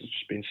nice because there's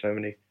just been so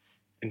many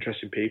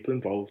interesting people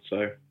involved.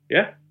 So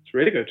yeah, it's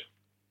really good.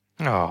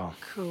 Oh,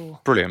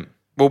 cool. Brilliant.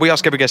 Well, we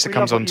ask every guest that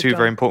comes on two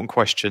very important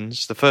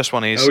questions. The first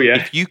one is,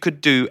 if you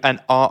could do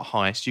an art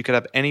heist, you could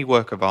have any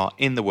work of art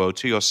in the world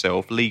to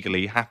yourself,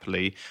 legally,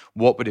 happily,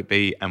 what would it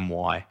be and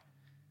why?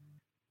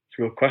 It's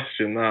a good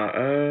question,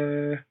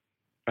 that.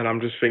 And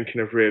I'm just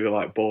thinking of really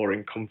like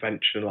boring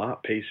conventional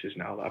art pieces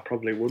now that I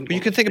probably wouldn't. But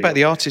you can think about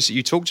the artists that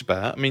you talked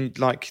about. I mean,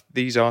 like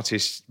these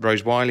artists,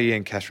 Rose Wiley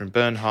and Catherine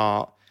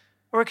Bernhardt.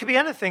 Or it could be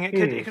anything.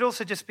 It could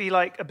also just be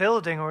like a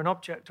building or an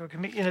object, or it can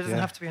be, it doesn't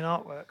have to be an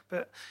artwork, but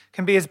it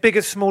can be as big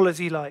as small as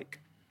you like.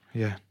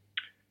 Yeah.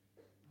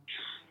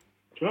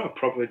 Well, I'll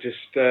probably just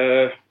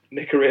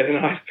nick a really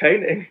nice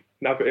painting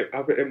and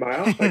have it in my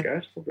house, I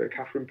guess. Probably a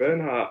Catherine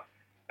Bernhardt.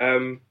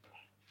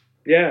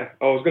 Yeah,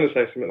 I was going to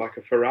say something like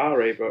a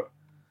Ferrari, but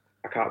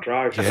I can't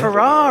drive. A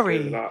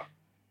Ferrari?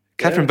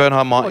 Catherine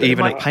Bernhardt might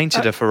even have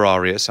painted a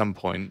Ferrari at some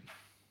point.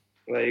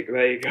 There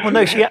you go. Well,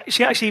 no,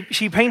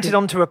 she painted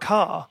onto a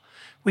car.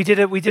 We did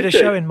a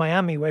show in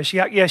Miami where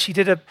she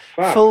did a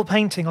full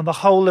painting on the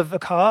whole of a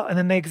car, and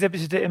then they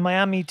exhibited it in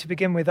Miami to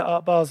begin with at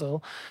Art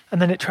Basel, and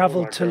then it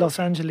travelled to Los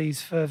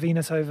Angeles for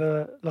Venus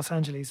over Los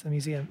Angeles, the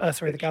museum.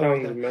 The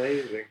gallery. Sounds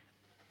amazing.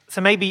 So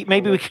maybe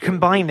we could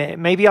combine it.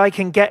 Maybe I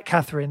can get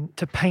Catherine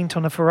to paint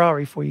on a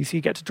Ferrari for you, so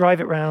you get to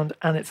drive it round,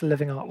 and it's a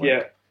living artwork.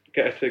 Yeah,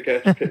 get her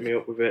to pick me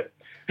up with it.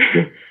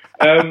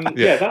 That would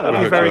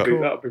be very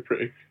cool. That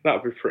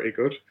would be pretty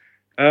good.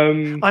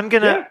 I'm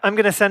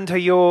gonna send her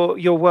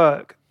your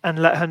work and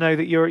let her know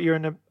that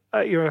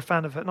you're a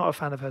fan of her, not a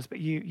fan of hers, but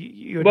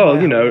you. Well,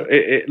 admire you know, her work.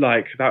 it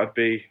like that would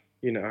be,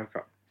 you know, I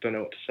don't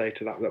know what to say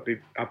to that. That'd be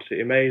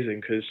absolutely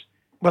amazing because.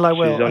 Well, I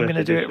will. She's I'm going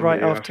to do it right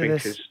somebody after I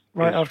think this.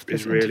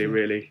 is really,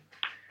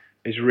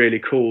 interview. really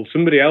cool.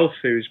 Somebody else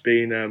who's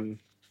been,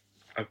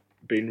 I've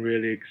been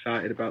really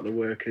excited about the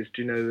work is,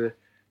 do you know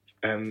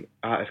the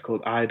artist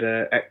called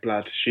Ida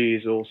Ekblad?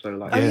 She's also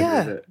like,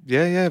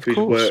 of whose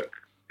course. work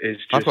is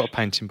just I've got a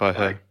painting by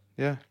her.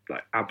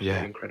 like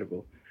absolutely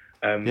incredible.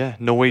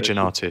 Norwegian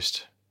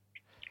artist.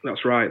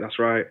 That's right.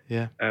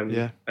 Yeah.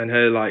 And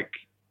her, like,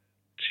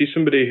 she's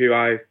somebody who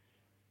I,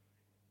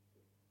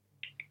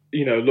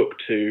 you know, look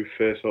to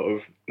for sort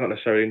of not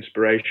necessarily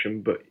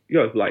inspiration, but, you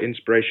know, like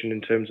inspiration in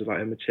terms of like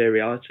her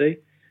materiality.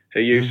 Her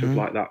use of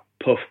like that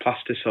puff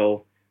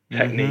plastisol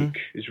technique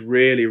is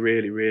really,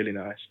 really, really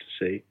nice to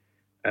see.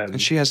 And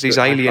she has these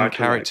alien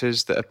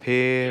characters that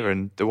appear,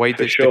 and the way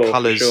that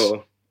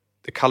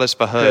the colours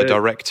for her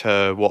direct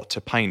her what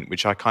to paint,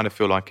 which I kind of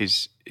feel like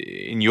is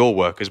in your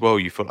work as well.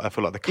 I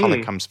feel like the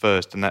colour comes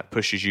first, and that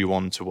pushes you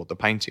on to what the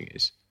painting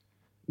is.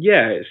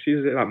 Yeah, it's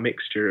usually that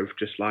mixture of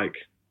just like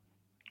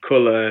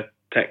colour,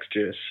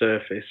 texture,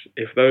 surface.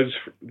 If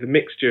the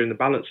mixture and the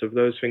balance of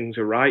those things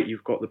are right,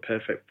 you've got the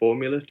perfect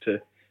formula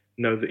to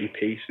know that your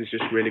piece is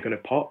just really going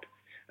to pop.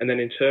 And then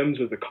in terms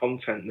of the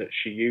content that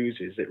she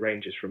uses, it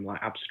ranges from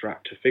like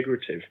abstract to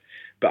figurative.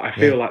 But I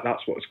feel like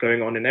that's what's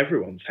going on in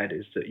everyone's head,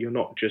 is that you're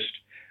not just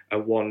a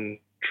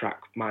one-track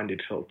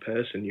minded sort of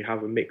person. You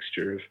have a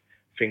mixture of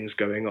things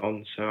going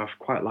on. So I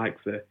quite like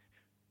the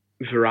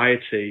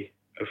variety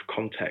of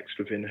context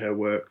within her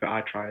work that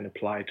I try and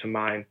apply to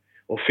mine,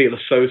 or feel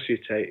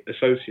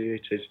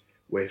associated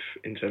with,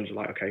 in terms of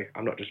like, okay,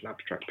 I'm not just an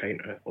abstract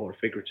painter or a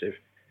figurative.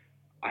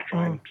 I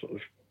try and sort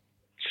of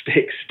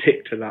stick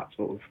to that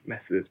sort of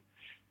method.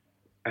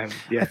 I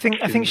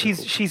think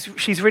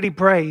she's really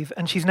brave,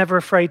 and she's never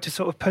afraid to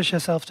sort of push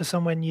herself to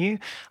somewhere new.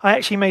 I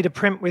actually made a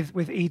print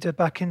with Ida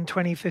back in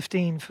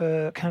 2015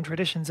 for Counter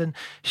Editions, and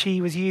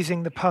she was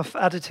using the puff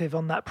additive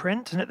on that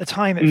print, and at the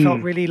time it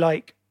felt really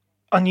like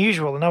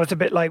unusual, and I was a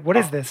bit like, what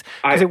is this?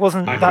 Because it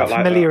wasn't that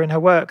familiar in her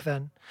work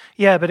then.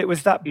 Yeah, but it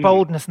was that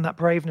boldness and that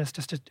braveness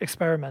just to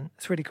experiment.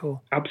 It's really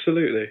cool.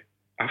 Absolutely.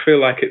 I feel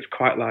like it's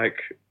quite like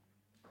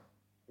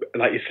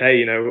you say,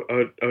 you know,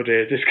 oh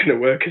dear, is this going to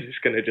work? Is this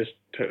going to just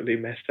totally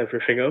mess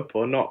everything up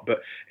or not?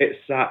 But it's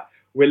that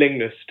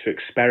willingness to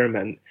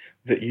experiment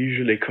that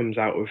usually comes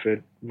out with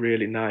a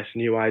really nice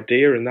new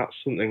idea, and that's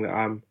something that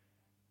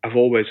I've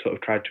always sort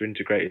of tried to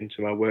integrate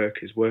into my work,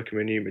 is working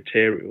with new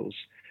materials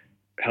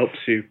helps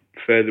you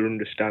further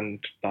understand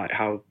like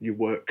how your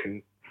work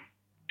can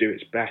do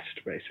its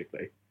best,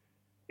 basically.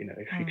 You know,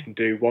 if you can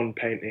do one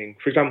painting,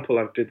 for example,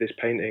 I did this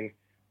painting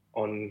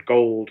on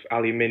gold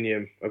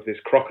aluminium of this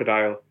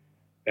crocodile.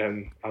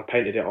 I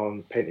painted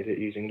it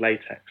using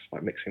latex,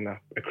 like mixing that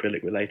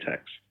acrylic with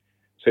latex.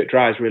 So it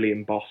dries really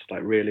embossed,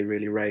 like really,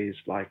 really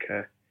raised, like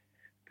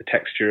the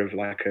texture of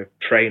like a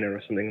trainer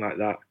or something like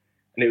that.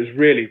 And it was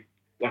really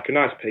like a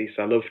nice piece.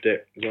 I loved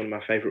it. It was one of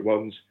my favourite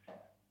ones.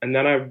 And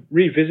then I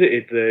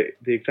revisited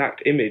the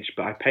exact image,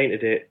 but I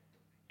painted it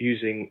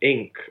using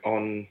ink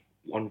on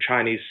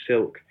Chinese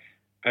silk.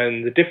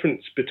 And the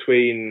difference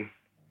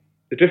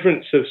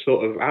of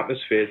sort of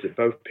atmospheres that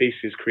both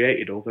pieces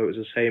created, although it was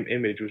the same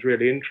image, was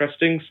really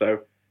interesting. So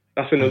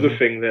that's another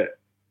thing that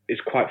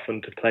is quite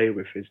fun to play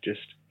with, is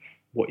just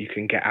what you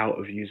can get out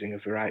of using a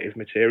variety of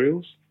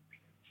materials.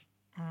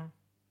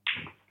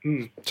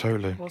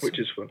 Totally. Awesome. Which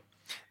is fun.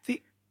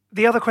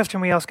 The other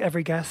question we ask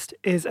every guest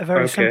is a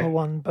very simple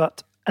one,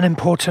 but an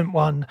important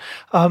one.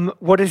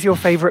 What is your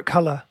favourite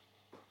colour?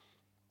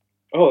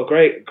 Oh,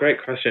 great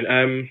question.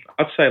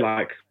 I'd say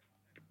like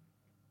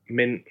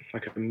mint,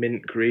 like a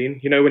mint green.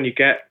 You know, when you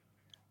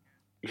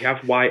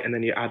have white and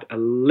then you add a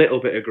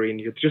little bit of green,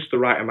 you're just the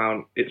right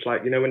amount. It's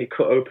like, you know, when you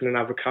cut open an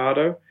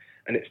avocado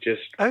and it's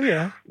just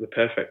the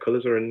perfect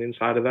colours are in the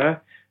inside of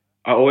there.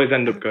 I always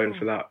end up going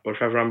for that. Or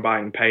if ever I'm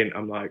buying paint,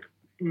 I'm like,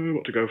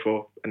 what to go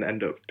for, and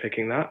end up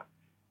picking that.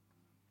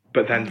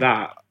 But then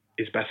that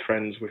is best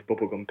friends with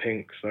bubblegum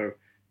pink, so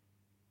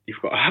you've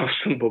got to have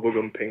some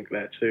bubblegum pink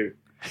there too.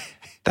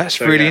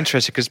 That's really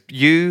interesting, because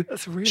you,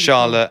 really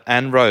Charlotte, cool.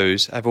 and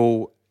Rose have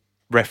all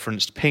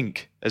referenced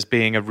pink as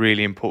being a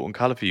really important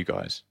colour for you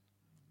guys.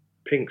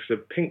 Pink's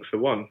the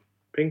one.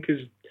 Pink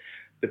is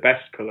the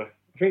best colour.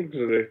 I think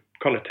the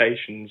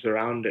connotations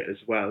around it as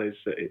well is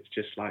that it's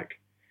just like,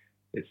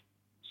 it's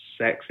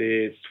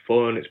sexy, it's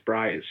fun, it's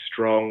bright, it's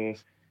strong.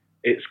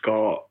 It's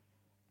got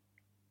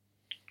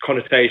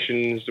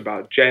connotations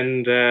about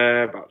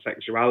gender, about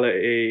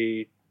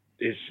sexuality.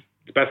 It's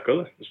the best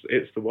colour.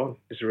 It's the one.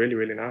 It's really,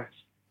 really nice.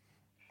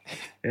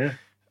 Yeah.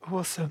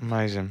 Awesome.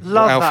 Amazing.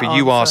 Love well, that Alfie,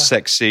 you answer. are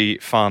sexy,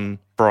 fun,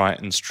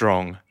 bright and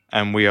strong.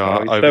 And we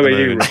are over so the are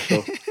you, moon.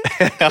 Russell.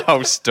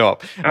 Oh,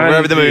 stop. And We're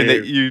over the moon you.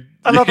 that you.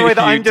 I love the way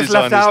that you I'm just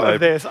designed left out this of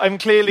this. I'm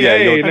clearly, Yeah,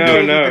 I'm you're-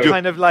 clearly no. the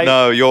kind of like.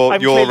 No, you're-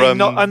 I'm you're, clearly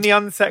not. I'm the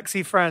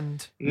unsexy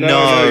friend.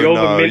 No, you're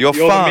no, the mint, you're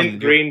you're fun. the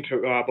mint green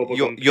to our bubble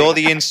gum. You're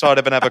the inside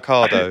of an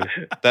avocado.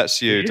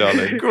 That's you,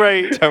 darling.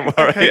 Great. Don't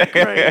worry.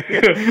 Okay,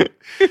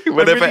 great.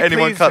 Whenever really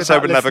anyone pleased cuts with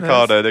open that, an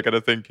avocado, they're going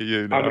to think of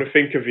you now. I'm going to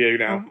think of you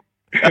now.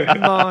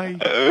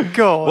 My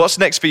God. What's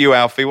next for you,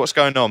 Alfie? What's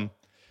going on?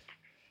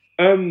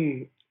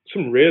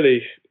 Some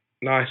really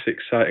nice,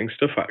 exciting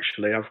stuff.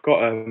 Actually, I've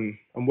got. I'm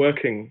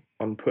working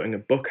on putting a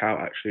book out.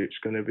 Actually, it's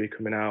going to be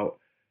coming out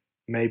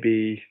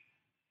maybe,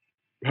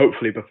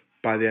 hopefully,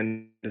 by the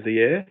end of the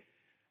year.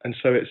 And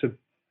so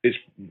it's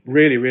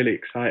really, really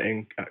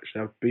exciting.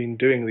 Actually, I've been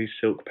doing these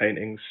silk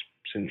paintings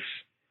since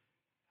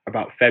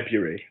about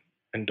February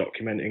and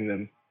documenting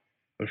them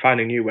and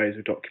finding new ways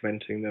of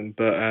documenting them.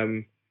 But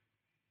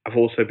I've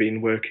also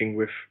been working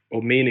with,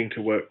 or meaning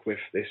to work with,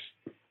 this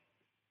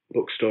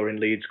bookstore in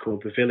Leeds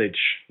called The Village,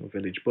 or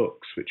Village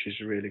Books, which is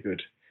a really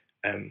good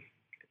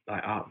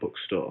like art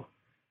bookstore.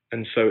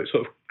 And so it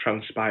sort of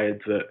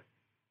transpired that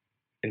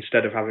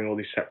instead of having all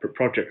these separate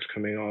projects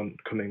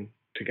coming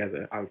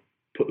together, I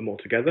put them all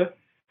together.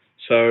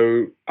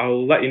 So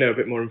I'll let you know a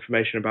bit more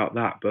information about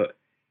that, but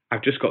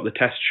I've just got the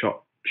test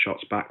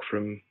shots back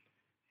from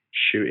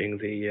shooting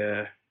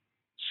the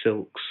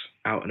silks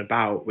out and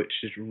about, which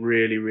is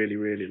really, really,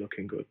 really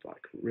looking good.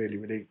 Like, really,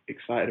 really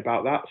excited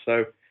about that.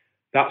 So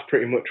that's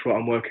pretty much what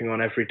I'm working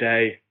on every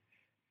day,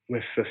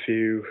 with a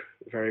few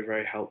very,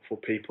 very helpful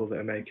people that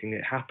are making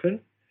it happen.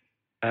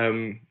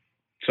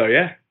 So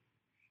yeah,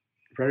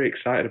 very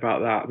excited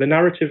about that. The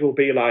narrative will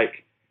be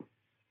like,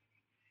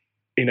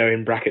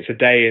 in brackets, a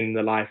day in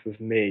the life of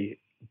me,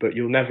 but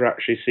you'll never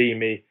actually see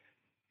me.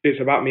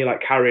 It's about me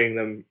like carrying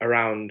them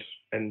around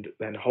and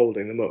then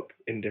holding them up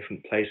in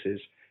different places.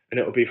 And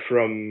it'll be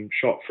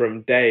shot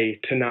from day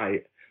to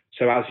night.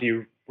 So as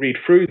you read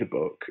through the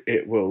book,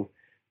 it will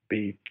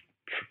be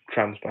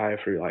transpire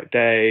through like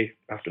day,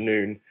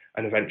 afternoon,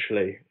 and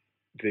eventually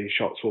the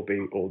shots will be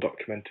all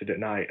documented at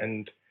night.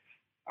 And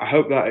I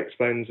hope that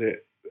explains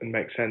it and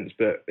makes sense.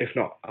 But if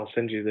not, I'll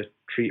send you the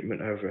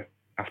treatment over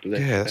after this.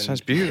 Yeah, that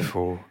sounds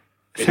beautiful.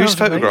 It Who's sounds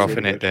photographing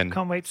amazing. it then?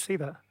 Can't wait to see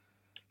that.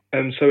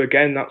 So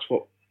again, that's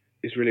what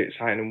is really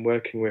exciting. I'm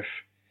working with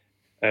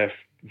a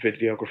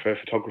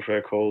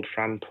photographer called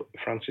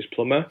Francis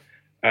Plummer.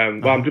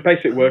 Well, I'm just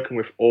basically working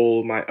with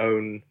all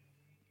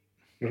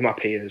with my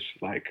peers.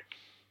 Like,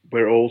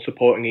 we're all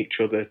supporting each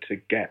other to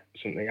get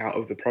something out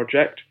of the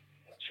project.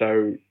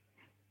 So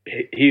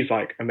he's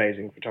like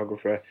amazing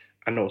photographer,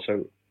 and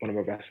also one of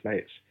my best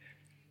mates.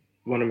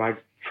 One of my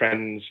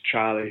friends,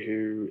 Charlie,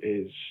 who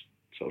is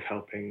sort of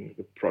helping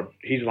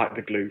he's like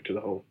the glue to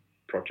the whole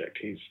project.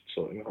 He's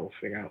sorting the whole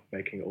thing out,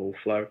 making it all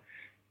flow.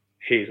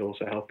 He's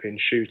also helping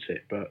shoot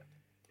it, but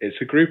it's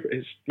a group.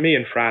 It's me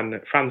and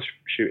Fran. Fran's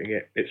shooting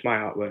it. It's my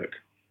artwork.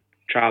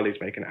 Charlie's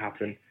making it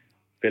happen.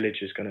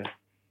 Village is going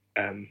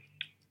to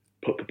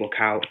put the book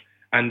out,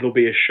 and there'll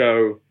be a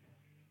show,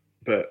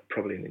 but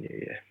probably in the new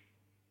year.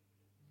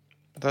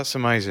 That's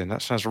amazing.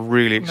 That sounds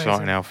really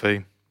exciting,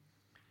 Alfie.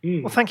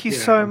 Well, thank you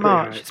so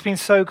much. It's been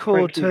so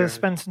cool to guys.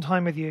 spend some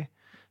time with you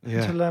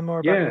and to learn more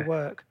about your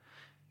work.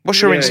 What's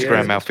your Yeah,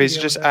 Instagram, yeah. Alfie? Is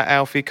it just at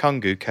Alfie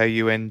Kungu,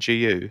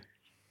 Kungu?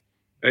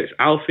 It's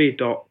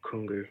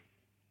alfie.kungu.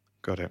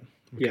 Got it.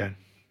 Okay. Yeah.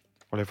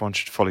 Well, everyone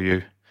should follow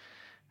you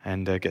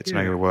and get to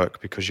know your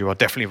work, because you are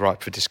definitely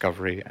ripe for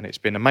discovery. And it's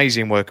been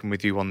amazing working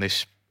with you on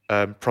this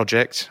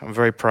project. I'm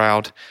very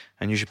proud,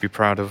 and you should be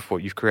proud of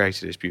what you've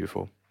created. It's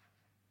beautiful.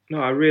 No,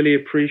 I really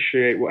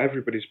appreciate what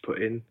everybody's put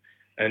in.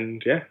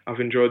 And yeah, I've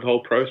enjoyed the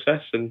whole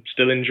process and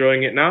still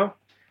enjoying it now.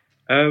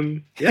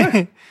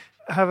 Yeah.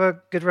 Have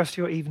a good rest of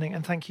your evening,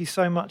 and thank you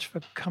so much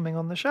for coming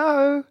on the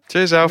show.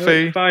 Cheers,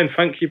 Alfie. No, fine.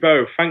 Thank you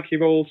both. Thank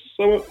you all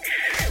so much.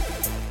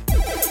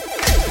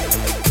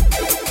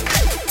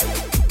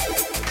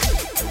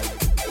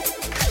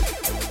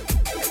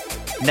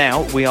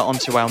 Now we are on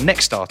to our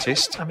next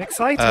artist, I'm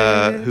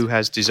excited. who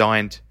has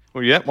designed,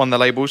 one of the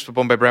labels for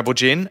Bombay Bramble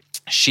Gin.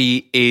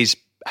 She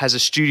has a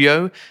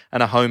studio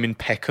and a home in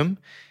Peckham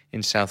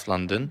in South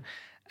London,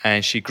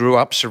 and she grew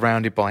up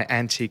surrounded by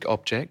antique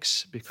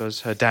objects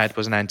because her dad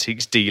was an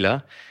antiques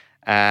dealer.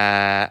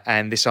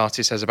 And this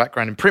artist has a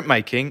background in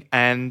printmaking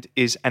and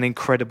is an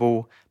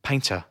incredible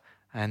painter.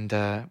 And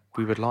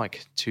we would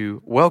like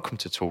to welcome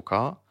to Talk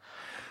Art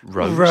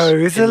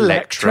Rose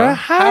Electra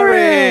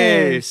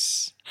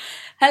Harris.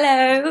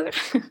 Hello.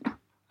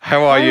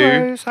 How are Hi, you?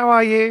 Rose, how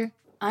are you?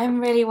 I'm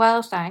really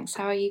well, thanks.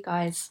 How are you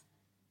guys?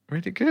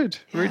 Really good.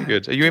 Really Yeah,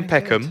 good. Are you in doing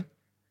Peckham? good.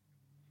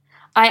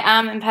 I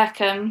am in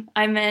Peckham.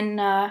 I'm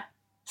in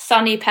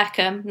sunny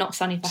Peckham, not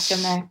sunny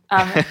Peckham,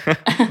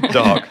 no.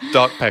 Dark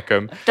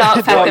Peckham.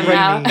 Dark Peckham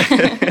now.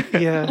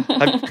 Yeah.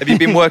 Have you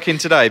been working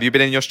today? Have you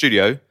been in your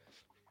studio?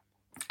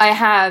 I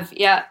have,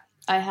 yeah.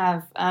 I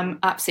have.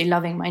 Absolutely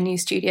loving my new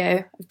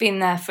studio. I've been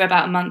there for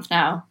about a month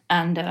now,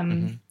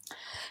 and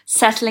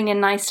settling in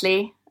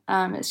nicely.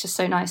 It's just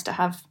so nice to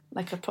have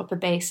like a proper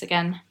base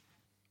again.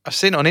 I've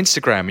seen it on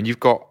Instagram, and you've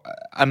got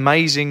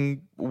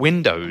amazing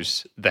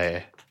windows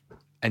there,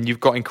 and you've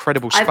got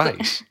incredible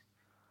space.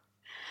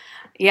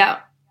 Yeah.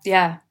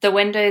 The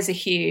windows are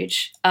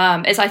huge.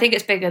 I think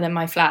it's bigger than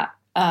my flat,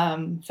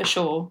 for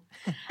sure.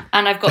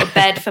 And I've got a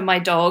bed for my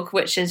dog,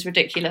 which is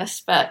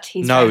ridiculous, but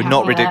he's very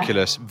not happy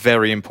ridiculous. there.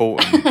 Very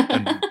important. What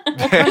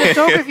kind of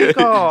dog have you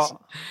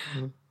got?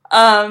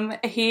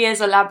 He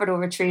is a Labrador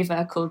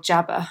Retriever called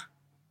Jabba,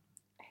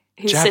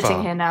 who's Jabba?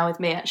 sitting here now with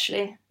me,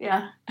 actually.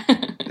 Yeah.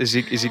 Is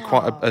he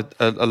quite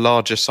a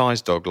larger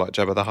size dog like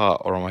Jabba the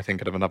Hutt, or am I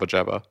thinking of another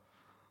Jabba?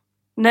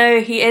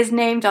 No, he is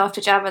named after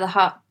Jabba the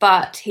Hutt,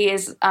 but he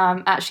is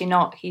actually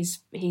not. He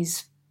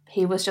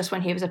was just,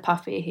 when he was a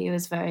puppy, he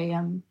was very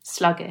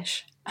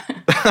sluggish. So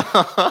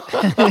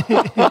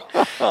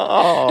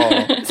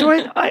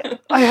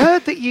I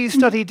heard that you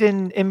studied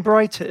in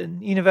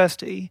Brighton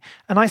University,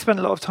 and I spent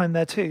a lot of time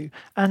there too.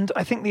 And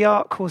I think the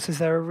art courses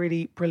there are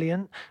really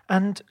brilliant.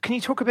 And can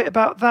you talk a bit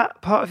about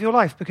that part of your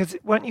life? Because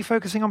weren't you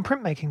focusing on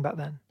printmaking back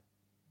then?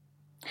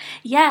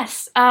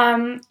 Yes.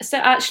 So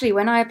actually,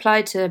 when I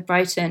applied to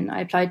Brighton, I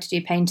applied to do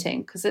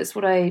painting because it's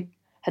what I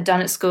had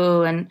done at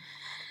school. And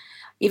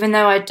even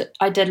though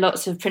I did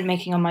lots of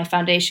printmaking on my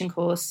foundation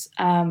course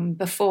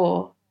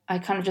before, I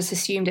kind of just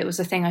assumed it was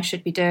the thing I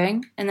should be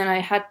doing. And then I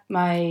had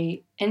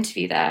my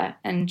interview there,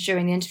 and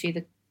during the interview,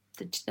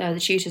 the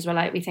tutors were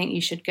like, "We think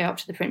you should go up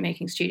to the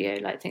printmaking studio.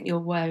 Like, I think you're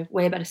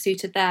way better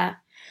suited there."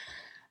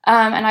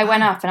 And I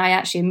went up, and I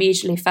actually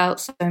immediately felt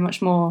so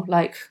much more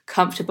like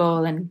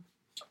comfortable and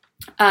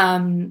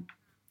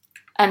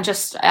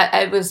just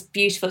it was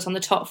beautiful. It's on the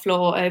top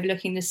floor,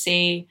 overlooking the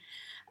sea.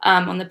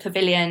 On the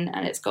pavilion,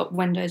 and it's got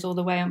windows all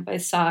the way on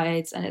both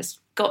sides, and it's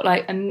got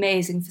like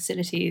amazing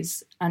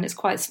facilities, and it's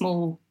quite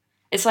small.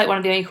 It's like one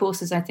of the only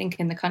courses I think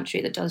in the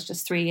country that does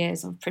just 3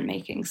 years of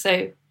printmaking.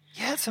 So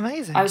yeah, it's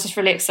amazing. I was just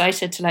really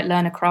excited to like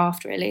learn a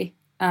craft really,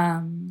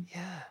 and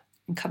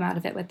come out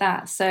of it with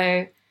that.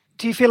 So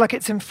do you feel like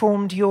it's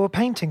informed your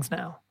paintings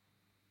now?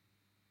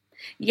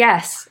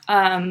 Yes,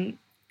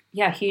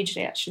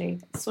 hugely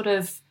actually. Sort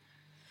of.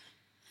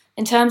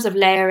 In terms of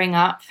layering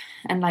up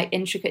and like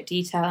intricate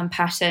detail and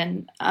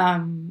pattern,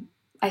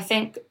 I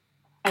think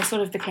I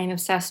sort of became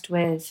obsessed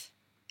with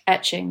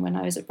etching when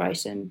I was at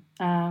Brighton.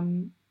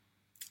 And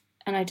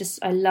I'd use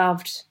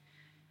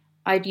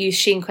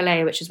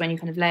chine-collé, which is when you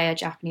kind of layer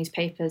Japanese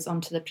papers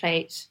onto the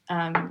plate.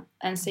 And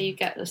so you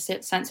get a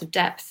sense of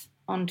depth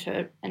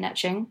onto an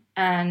etching.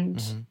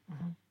 And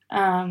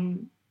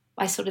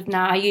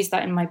I use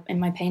that in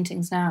my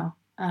paintings now.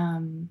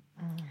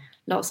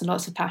 Lots and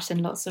lots of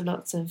pattern, lots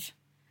of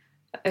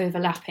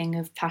overlapping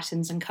of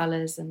patterns and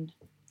colours, and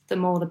the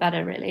more the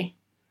better, really.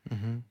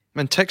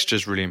 And texture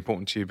is really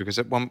important to you, because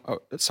at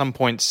some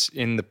points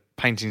in the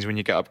paintings, when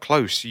you get up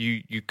close,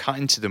 you cut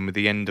into them with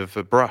the end of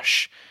a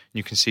brush.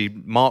 You can see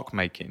mark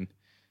making.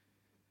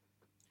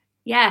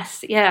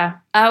 Yes, yeah.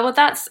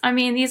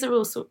 These are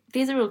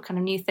all kind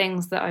of new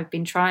things that I've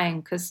been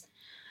trying because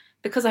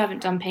I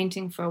haven't done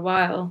painting for a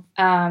while.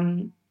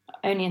 Only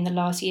in the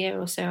last year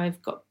or so,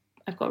 I've got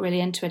really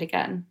into it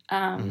again.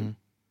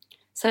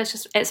 So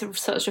it's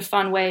such a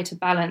fun way to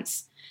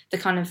balance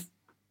the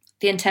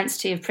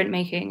intensity of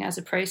printmaking as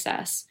a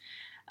process,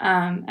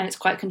 and it's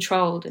quite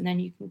controlled. And then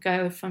you can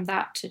go from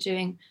that to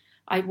doing.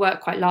 I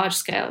work quite large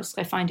scale, so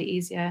I find it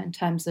easier in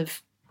terms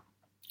of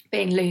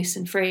being loose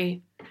and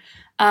free,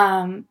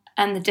 and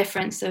the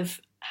difference of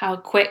how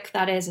quick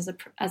that is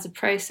as a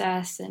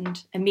process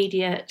and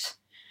immediate.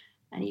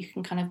 And you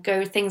can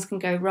things can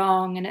go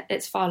wrong, and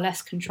it's far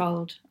less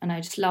controlled. And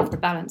I just love the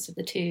balance of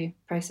the two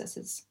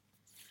processes.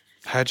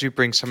 How do you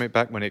bring something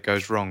back when it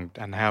goes wrong?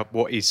 And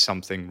what is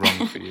something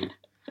wrong for you?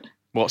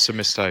 What's a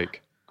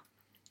mistake?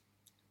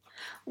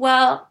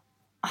 Well,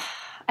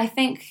 I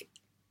think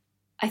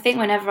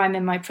whenever I'm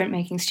in my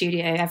printmaking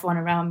studio, everyone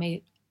around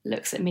me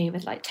looks at me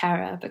with like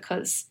terror,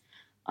 because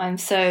I'm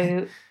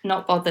so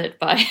not bothered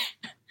by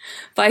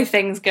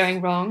things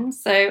going wrong.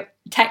 So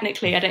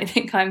technically, I don't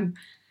think I'm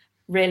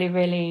really,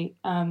 really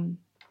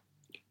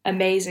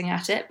amazing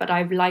at it, but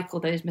I like all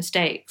those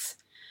mistakes.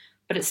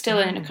 But it's still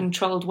in a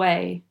controlled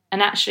way.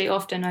 And actually,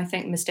 often I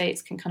think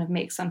mistakes can kind of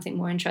make something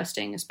more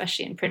interesting,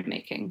 especially in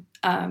printmaking.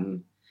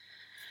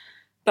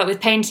 But with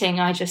painting,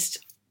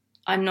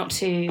 I'm not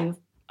too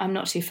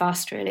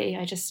fast really.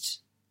 I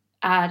just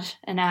add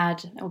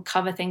or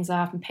cover things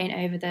up and paint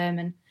over them,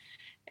 and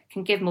it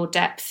can give more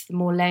depth the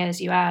more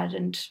layers you add.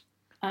 And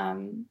I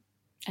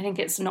think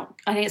it's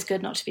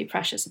good not to be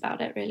precious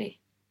about it really.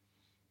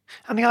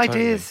 And the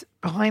ideas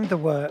behind the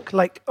work,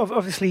 like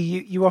obviously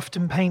you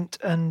often paint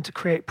and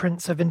create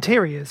prints of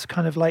interiors,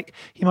 kind of like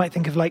you might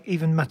think of like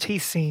even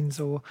Matisse scenes,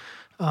 or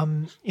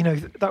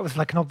that was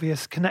like an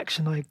obvious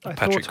connection. I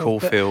Patrick thought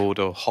Caulfield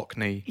or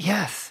Hockney.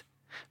 Yes,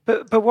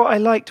 but what I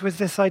liked was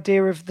this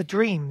idea of the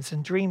dreams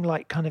and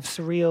dreamlike kind of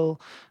surreal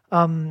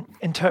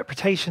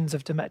interpretations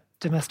of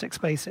domestic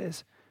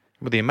spaces.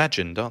 Well, they're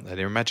imagined, aren't they?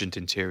 They're imagined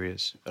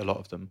interiors, a lot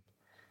of them.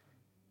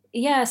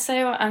 Yeah,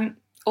 so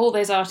all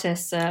those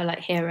artists are like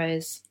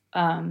heroes.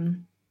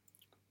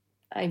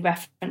 I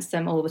reference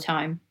them all the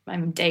time.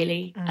 I'm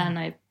daily, and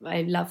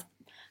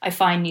I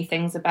find new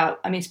things about.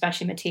 I mean,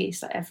 especially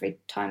Matisse. Like every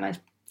time I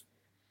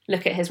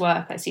look at his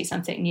work, I see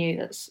something new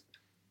that's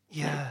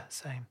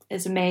same.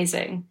 is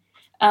amazing.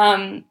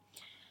 But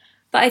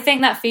I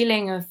think that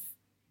feeling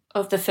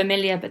of the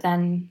familiar, but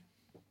then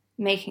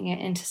making it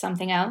into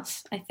something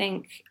else. I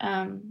think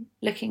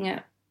looking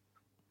at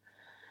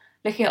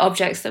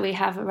objects that we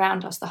have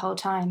around us the whole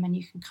time, and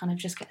you can kind of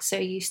just get so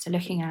used to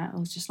looking at,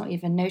 or just not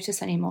even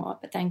notice anymore.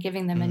 But then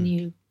giving them a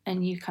new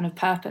kind of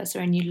purpose or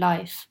a new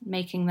life,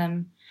 making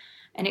them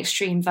an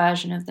extreme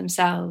version of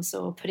themselves,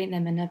 or putting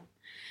them in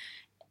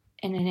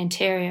an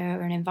interior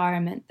or an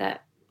environment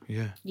that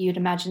you'd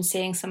imagine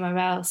seeing somewhere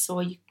else.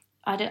 Or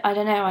I don't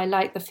know. I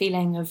like the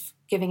feeling of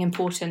giving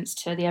importance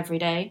to the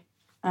everyday.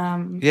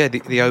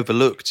 The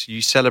overlooked.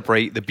 You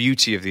celebrate the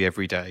beauty of the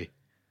everyday.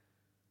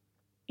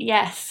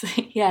 Yes,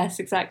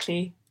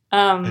 exactly.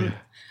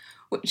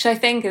 Which I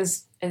think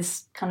is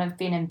kind of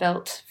been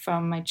inbuilt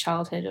from my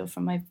childhood or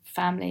from my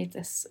family.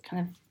 This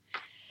kind of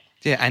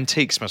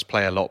antiques must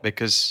play a lot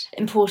because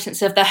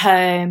importance of the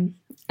home.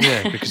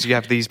 Because you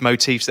have these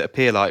motifs that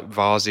appear like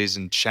vases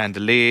and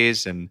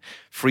chandeliers and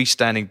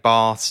freestanding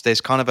baths.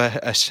 There's kind of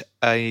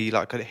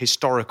a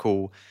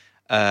historical,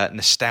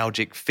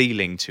 nostalgic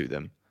feeling to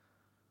them.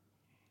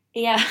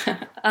 Yeah.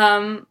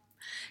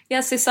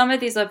 So some of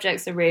these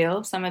objects are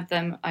real. Some of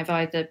them I've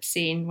either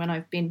seen when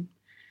I've been.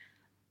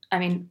 I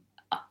mean,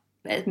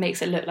 it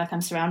makes it look like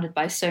I'm surrounded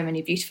by so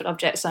many beautiful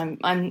objects.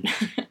 I'm.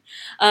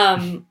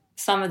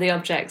 Some of the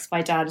objects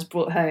my dad has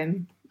brought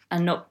home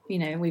and not,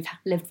 we've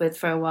lived with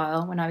for a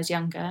while when I was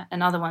younger,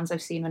 and other ones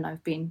I've seen when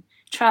I've been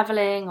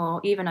traveling,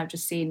 or even I've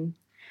just seen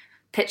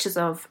pictures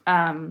of.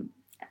 And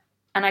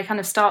I kind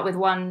of start with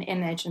one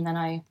image, and then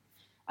I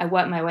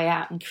work my way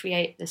out and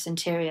create this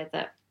interior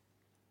that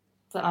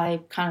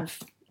I kind of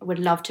would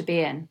love to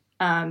be in.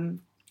 And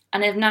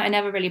I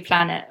never really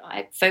plan it.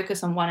 I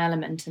focus on one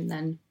element and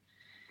then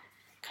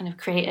kind of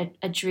create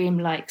a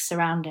dream-like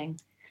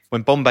surrounding.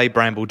 When Bombay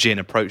Bramble Gin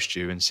approached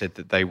you and said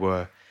that they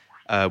were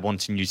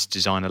wanting you to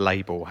design a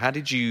label, how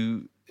did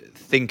you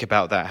think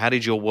about that? How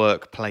did your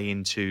work play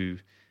into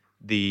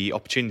the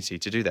opportunity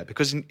to do that?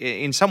 Because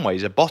in some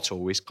ways, a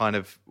bottle is kind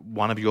of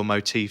one of your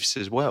motifs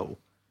as well.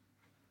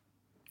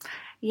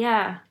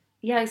 Yeah,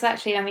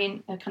 exactly. I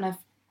mean,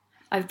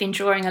 I've been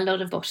drawing a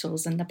lot of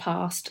bottles in the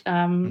past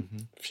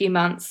few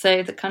months.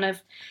 So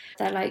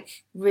they're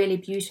like really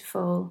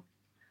beautiful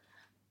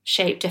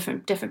shaped,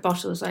 different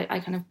bottles. I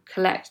kind of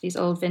collect these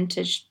old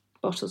vintage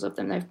bottles of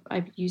them.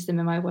 I've used them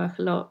in my work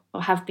a lot,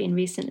 or have been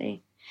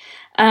recently.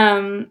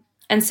 And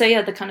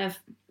so, the kind of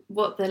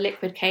what the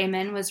liquid came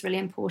in was really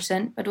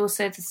important, but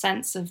also the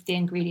sense of the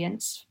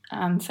ingredients.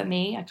 For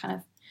me, I kind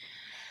of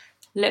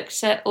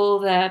looked at all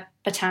the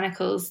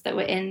botanicals that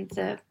were in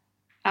the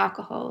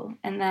alcohol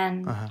and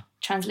then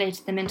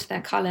translated them into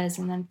their colours,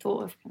 and then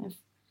thought of kind of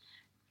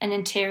an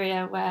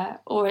interior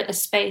or a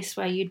space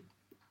where you'd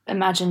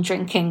imagine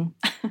drinking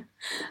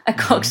a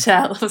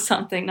cocktail or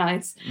something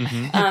nice,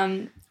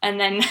 and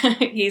then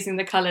using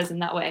the colours in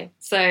that way.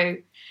 So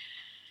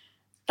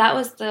that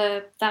was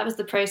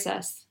the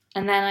process,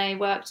 and then I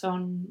worked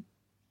on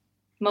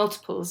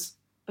multiples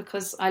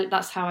because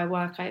that's how I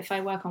work. If I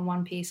work on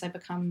one piece, I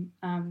become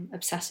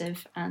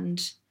obsessive,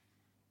 and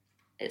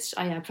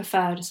I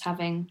prefer just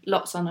having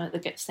lots on at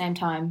the same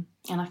time,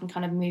 and I can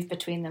kind of move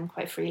between them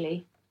quite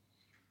freely,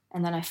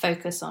 and then I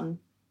focus on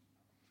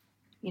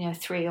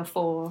 3 or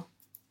 4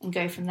 and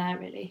go from there,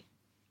 really.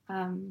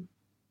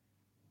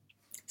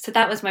 So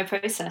that was my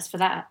process for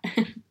that.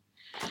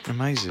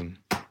 Amazing.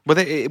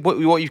 Well,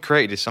 what you've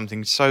created is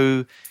something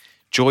so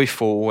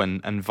joyful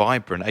and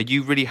vibrant. Are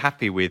you really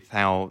happy with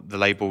how the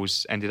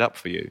labels ended up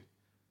for you?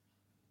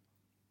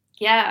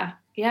 Yeah,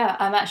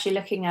 I'm actually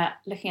looking at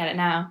it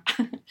now.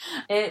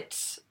 I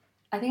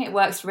think it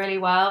works really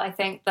well. I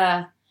think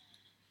the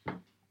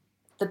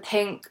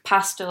pink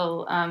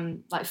pastel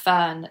like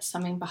fern that's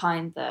coming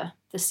behind the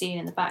scene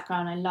in the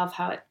background, I love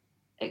how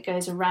it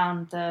goes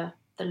around the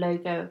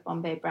logo of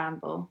Bombay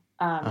Bramble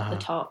at the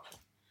top,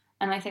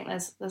 and I think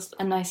there's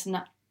a nice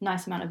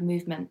amount of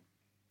movement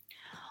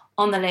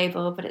on the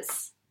label, but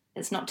it's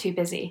not too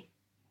busy.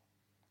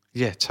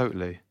 Yeah,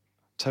 totally.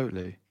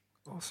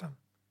 Awesome.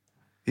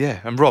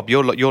 Yeah, and Rob,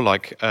 you're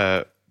like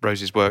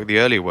Rose's work, the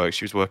earlier work.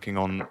 She was working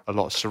on a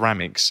lot of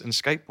ceramics and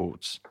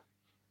skateboards.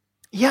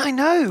 Yeah, I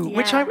know. Yeah.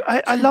 Which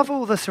I love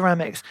all the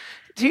ceramics.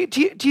 Do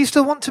you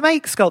still want to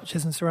make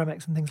sculptures and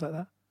ceramics and things like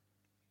that?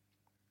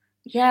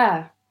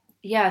 Yeah.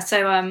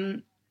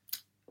 So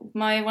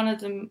one of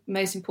the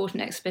most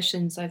important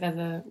exhibitions I've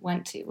ever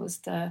went to was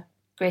the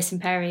Grayson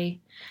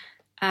Perry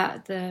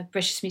at the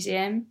British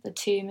Museum, the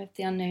Tomb of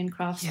the Unknown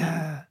Craftsman.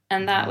 Yeah,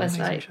 and that was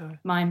like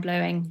mind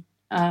blowing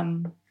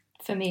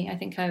for me. I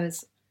think I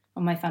was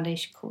on my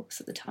foundation course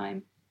at the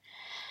time,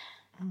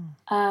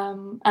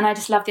 and I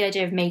just love the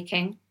idea of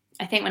making.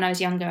 I think when I was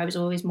younger, I was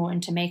always more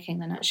into making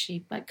than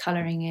actually like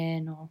colouring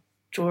in or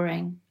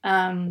drawing.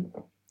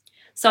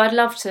 So I'd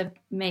love to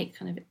make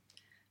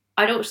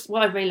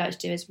what I'd really like to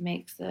do is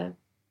make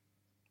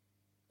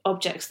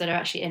objects that are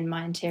actually in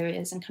my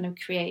interiors and kind of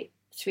create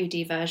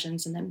 3D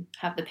versions and then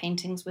have the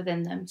paintings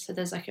within them. So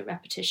there's like a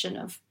repetition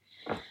of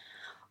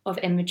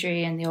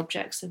imagery and the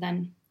objects. So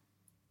then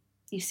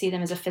you see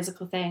them as a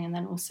physical thing, and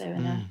then also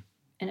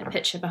in a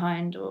picture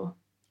behind. Or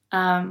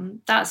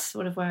that's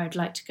sort of where I'd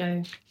like to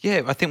go.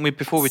 Yeah, I think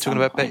before we were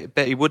talking about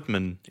Betty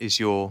Woodman is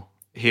your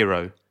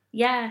hero.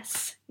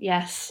 Yes,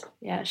 yeah,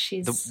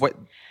 she's.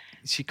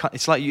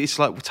 It's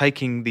like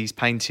taking these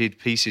painted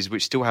pieces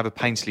which still have a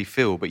painterly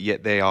feel, but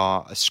yet they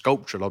are a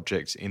sculptural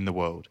object in the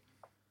world.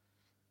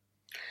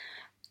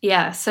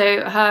 Yeah,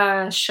 so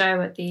her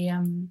show at the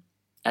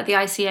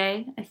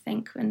ICA, I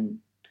think,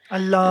 when I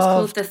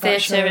love it's called The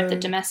Theatre of the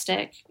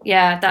Domestic.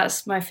 Yeah,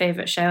 that's my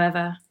favourite show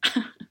ever.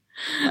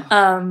 It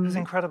was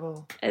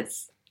incredible.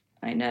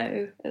 I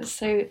know, it was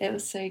so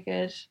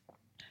good.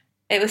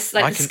 It was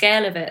like the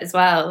scale of it as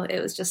well. It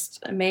was just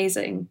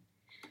amazing.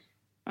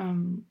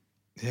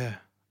 Yeah,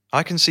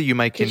 I can see you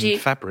making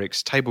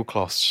fabrics,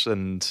 tablecloths,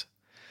 and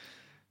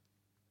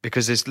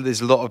because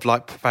there's a lot of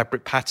like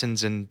fabric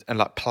patterns and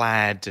like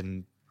plaid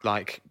and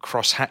like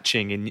cross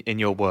hatching in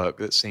your work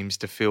that seems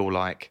to feel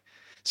like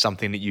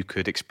something that you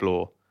could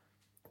explore.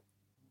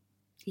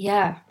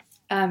 Yeah,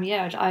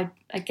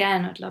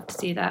 I'd love to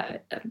see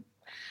that.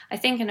 I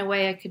think in a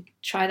way I could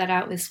try that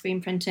out with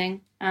screen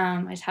printing.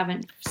 I just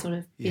haven't sort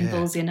of been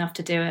ballsy enough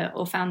to do it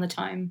or found the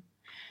time.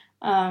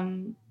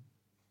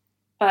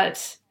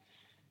 But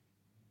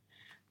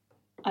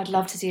I'd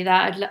love to do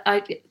that.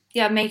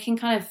 Making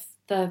kind of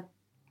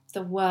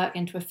the work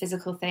into a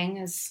physical thing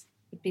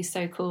would be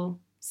so cool.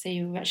 So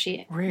you're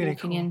actually really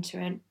walking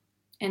into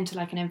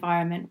like an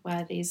environment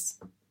where these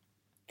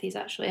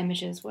actual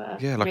images were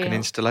like real. an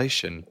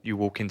installation. You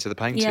walk into the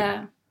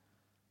painting.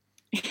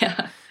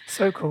 Yeah.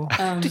 So cool.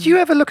 Did you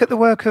ever look at the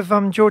work of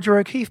Georgia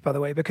O'Keeffe, by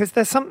the way? Because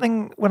there's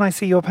something when I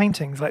see your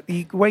paintings, like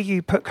the way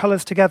you put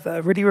colours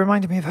together really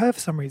reminded me of her for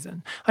some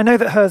reason. I know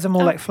that hers are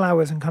more like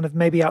flowers and kind of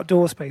maybe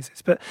outdoor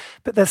spaces, but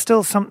there's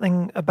still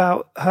something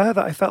about her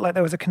that I felt like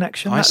there was a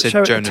connection. I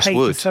said Jonas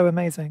Wood. Is so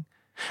amazing.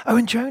 Oh,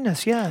 and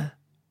Jonas, yeah.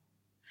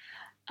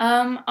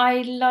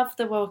 I love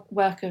the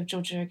work of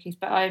Georgia O'Keeffe,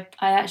 but I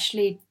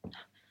actually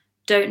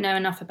don't know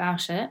enough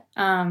about it.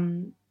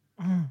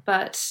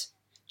 But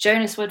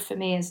Jonas Wood for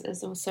me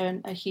is also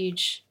a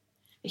huge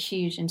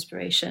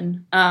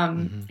inspiration.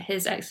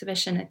 His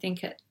exhibition, I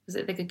think was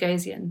it the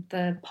Gagosian,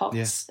 the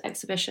pots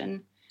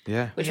exhibition,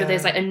 which were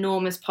those like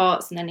enormous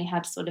pots, and then he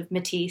had sort of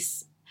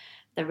Matisse,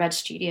 the Red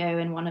Studio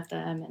in one of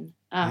them,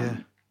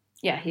 and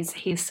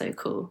he's so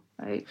cool.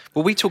 Right?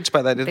 Well, we talked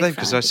about that the other day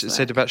because I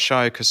said about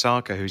Shio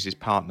Kosaka, who's his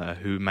partner,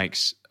 who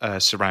makes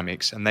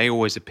ceramics, and they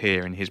always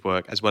appear in his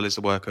work as well as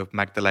the work of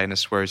Magdalena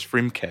Suarez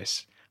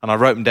Frimkes. And I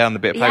wrote them down the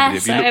bit of paper.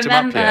 Have you looked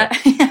them up yet?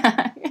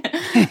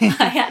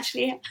 I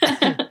actually,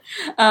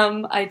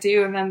 I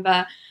do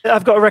remember.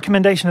 I've got a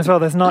recommendation as well.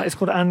 There's an artist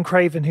called Anne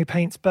Craven who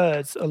paints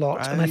birds a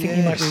lot, and I think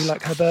you might really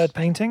like her bird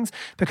paintings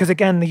because,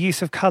 again, the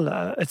use of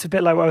colour. It's a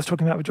bit like what I was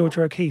talking about with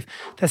Georgia O'Keeffe.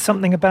 There's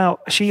something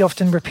about she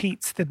often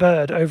repeats the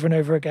bird over and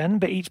over again,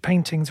 but each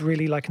painting's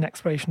really like an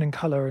exploration in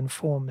colour and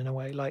form in a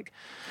way. Like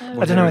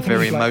I don't know. I think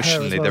very like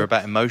emotionally. Well. They're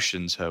about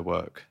emotions. Her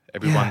work.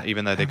 Everyone,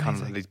 even though they're kind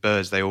of like these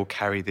birds, they all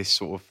carry this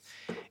sort of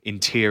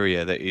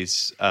interior that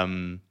is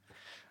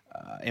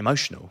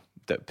emotional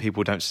that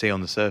people don't see on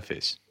the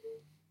surface.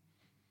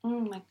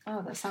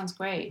 That sounds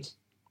great.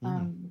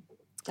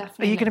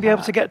 Definitely. Are you going to be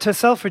able to get to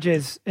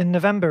Selfridges in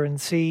November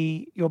and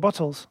see your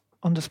bottles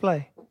on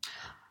display?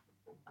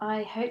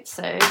 I hope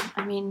so.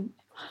 I mean,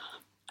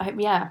 I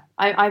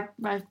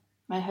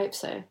hope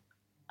so.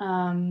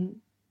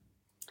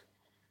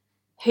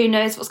 Who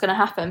knows what's going to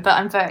happen? But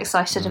I'm very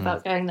excited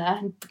about going there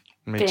and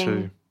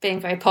being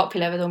very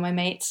popular with all my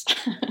mates.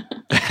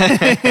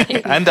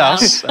 and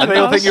us. And they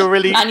all think you're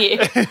really. And you.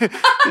 Do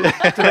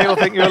they all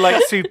think you're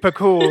like super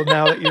cool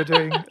now that you're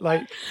doing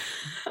like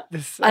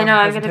this? I know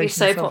I'm going to be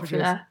so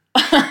popular.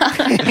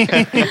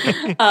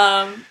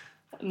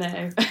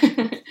 No.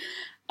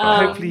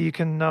 Hopefully you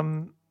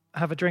can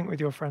have a drink with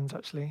your friends.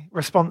 Actually,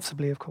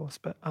 responsibly, of course.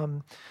 But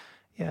I'll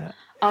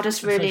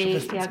just really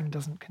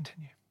doesn't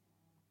continue.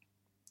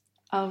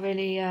 I'll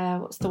really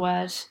what's the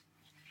word?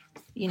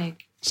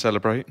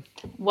 Celebrate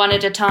one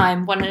at a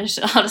time. I'll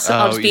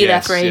just be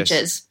there for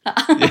ages.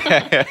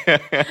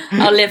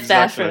 I'll live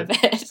there for a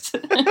bit.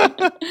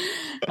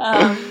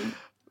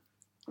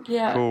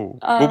 Cool.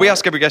 Well, we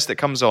ask every guest that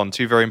comes on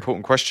two very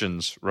important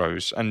questions,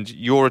 Rose. And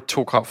you're a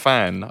Talk Up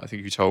fan, I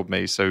think you told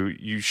me, so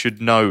you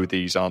should know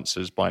these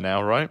answers by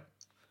now, right?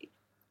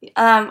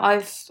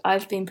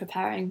 I've been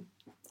preparing.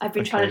 I've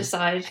been trying to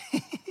decide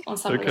on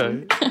something.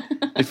 Okay.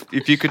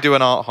 If you could do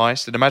an art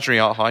heist, an imaginary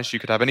art heist, you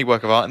could have any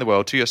work of art in the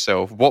world to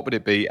yourself. What would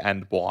it be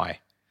and why?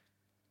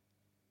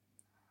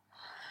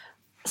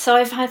 So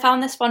I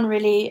found this one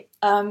really,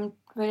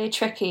 really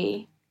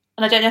tricky,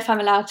 and I don't know if I'm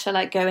allowed to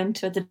like go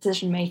into the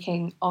decision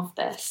making of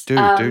this. Do.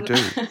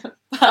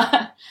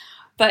 But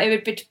it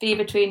would be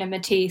between a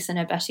Matisse and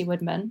a Betty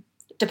Woodman,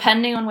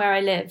 depending on where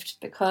I lived,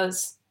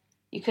 because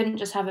you couldn't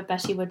just have a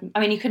Betty Woodman. I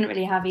mean, you couldn't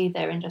really have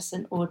either in just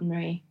an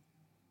ordinary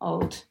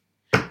old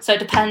So it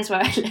depends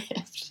where I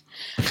lived.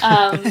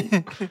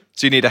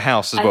 So you need a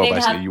house as I well, think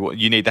basically.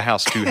 You need the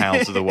house to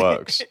house the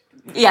works.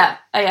 Yeah,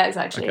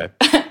 exactly. Okay.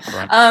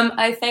 Right.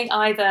 I think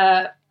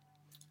either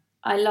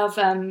I love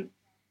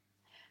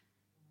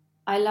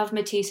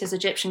Matisse's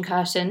Egyptian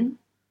curtain,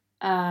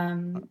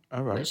 right.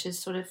 which is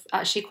sort of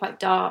actually quite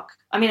dark.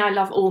 I mean, I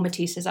love all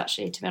Matisse's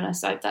actually. To be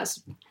honest,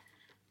 that's.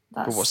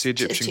 But what's the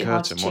Egyptian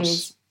curtain?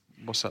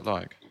 What's that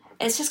like?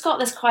 It's just got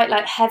this quite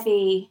like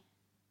heavy,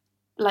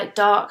 like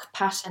dark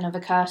pattern of a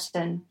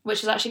curtain,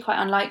 which is actually quite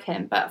unlike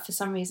him. But for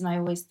some reason, I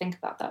always think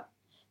about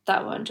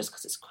that one just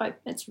because it's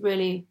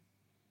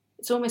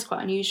almost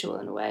quite unusual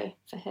in a way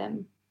for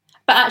him.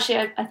 But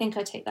actually, I think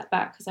I take that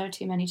back because there are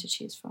too many to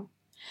choose from.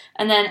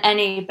 And then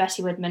any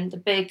Betty Woodman, the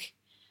big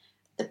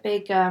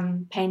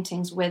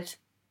paintings with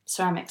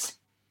ceramics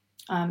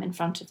in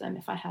front of them.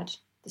 If I had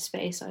the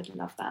space, I'd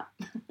love that.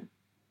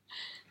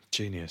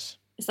 Genius.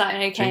 Is that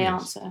an okay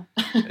answer?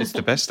 It's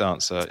the best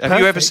answer. Have Perfect,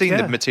 you ever seen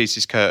the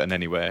Matisse's curtain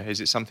anywhere?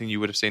 Is it something you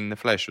would have seen in the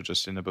flesh or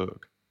just in a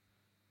book?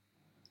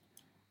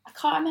 I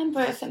can't remember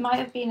if it might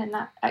have been in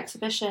that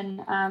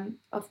exhibition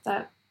of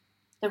the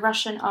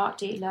Russian art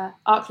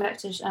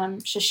collector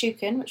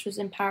Shoshukin, which was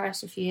in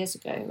Paris a few years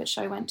ago, which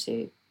I went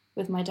to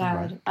with my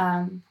dad.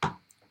 Right.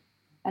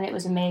 And it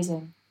was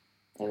amazing.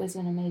 It was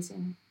an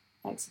amazing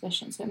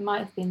exhibition, so it might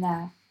have been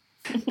there.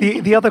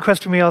 The other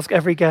question we ask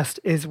every guest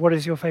is, what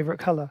is your favourite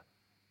colour?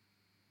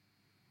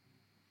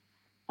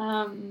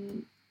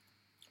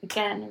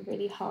 Again, a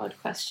really hard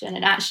question.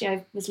 And actually,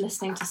 I was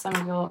listening to some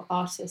of your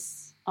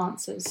artists'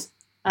 answers,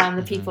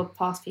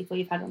 past people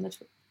you've had on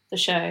the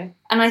show.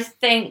 And I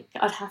think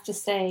I'd have to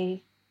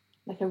say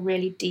like a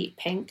really deep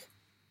pink.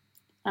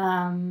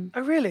 Oh,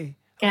 really?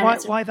 Again,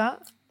 why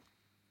that?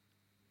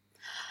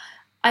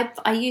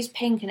 I use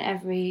pink in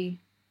every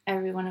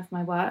one of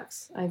my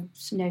works, I've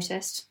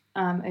noticed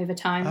over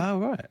time. Oh,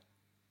 right.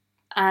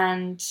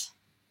 And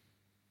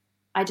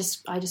I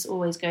just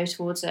always go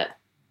towards it.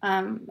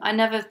 I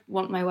never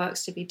want my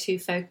works to be too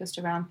focused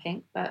around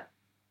pink, but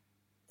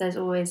there's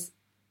always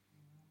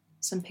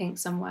some pink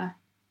somewhere.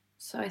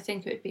 So I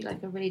think it would be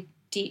like a really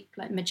deep,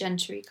 like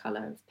magenta-y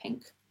colour of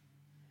pink.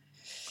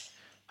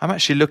 I'm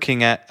actually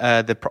looking at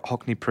the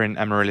Hockney print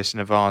Amaryllis in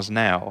a Vase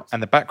now,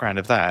 and the background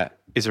of that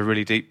is a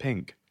really deep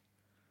pink.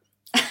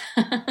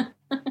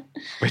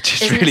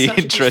 Which is really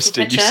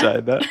interesting you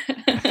say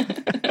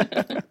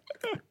that.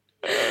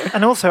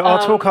 And also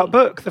our Talk Art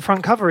book, the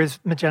front cover is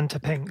magenta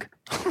pink.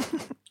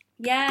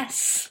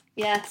 Yes.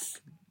 We're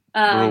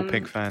all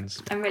pink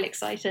fans. I'm really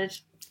excited.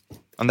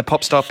 And the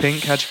pop star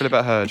Pink, how do you feel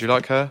about her? Do you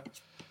like her?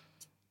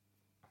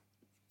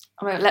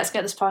 Well, let's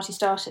get this party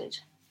started.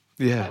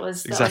 Yeah, that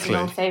was exactly.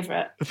 an old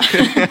favourite.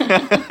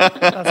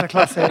 That's a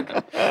classic.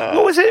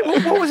 What was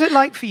it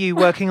like for you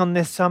working on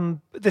this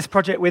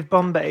project with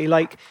Bombay?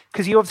 Like,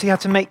 because you obviously had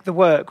to make the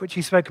work, which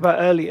you spoke about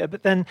earlier,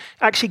 but then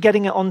actually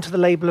getting it onto the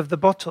label of the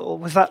bottle,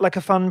 was that like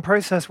a fun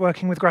process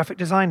working with graphic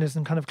designers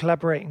and kind of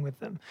collaborating with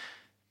them?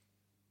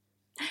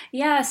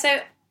 Yeah, so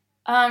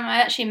I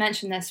actually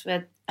mentioned this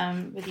with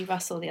you,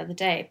 Russell, the other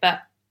day,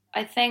 but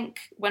I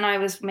think when I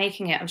was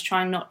making it, I was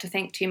trying not to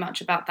think too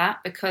much about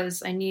that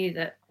because I knew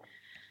that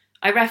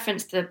I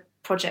referenced the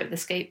project with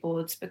the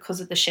skateboards because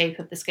of the shape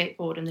of the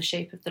skateboard and the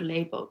shape of the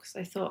label, because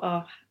I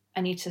thought,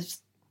 I need to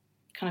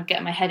kind of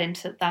get my head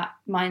into that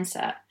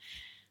mindset.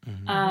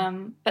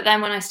 Mm-hmm. But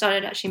then when I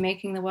started actually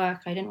making the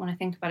work, I didn't want to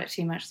think about it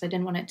too much, so I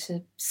didn't want it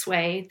to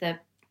sway the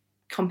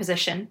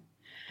composition.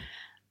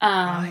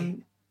 Right.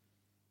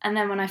 And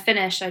then when I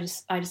finished, I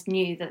just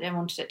knew that I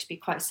wanted it to be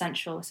quite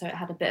central, so it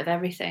had a bit of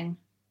everything.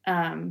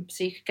 So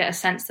you could get a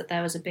sense that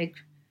there was a big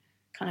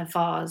kind of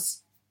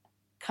vase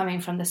coming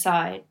from the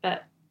side,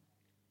 but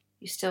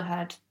you still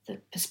had the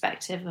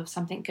perspective of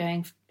something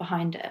going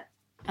behind it.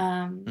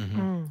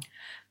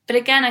 But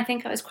again, I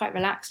think I was quite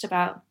relaxed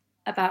about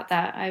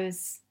that. I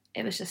was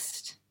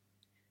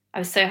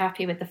so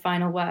happy with the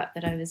final work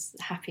that I was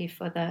happy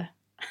for the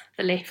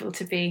label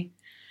to be.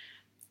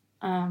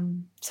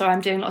 So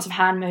I'm doing lots of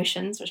hand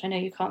motions, which I know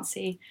you can't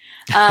see.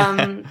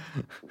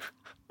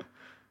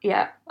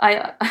 Yeah,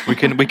 we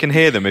can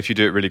hear them if you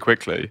do it really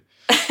quickly.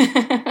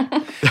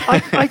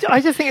 I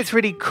just think it's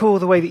really cool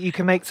the way that you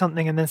can make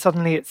something and then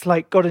suddenly it's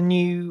like got a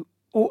new,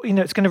 or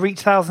it's going to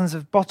reach thousands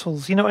of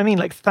bottles. You know what I mean?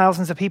 Like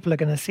thousands of people are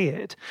going to see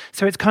it.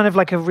 So it's kind of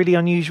like a really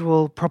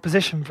unusual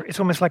proposition. It's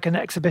almost like an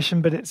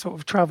exhibition, but it sort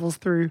of travels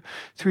through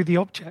the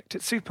object.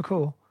 It's super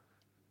cool.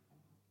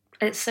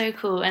 It's so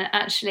cool, and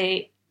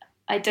actually,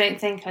 I don't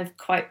think I've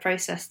quite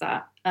processed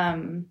that.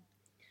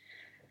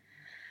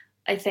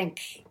 I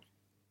think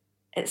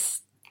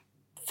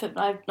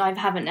I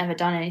haven't ever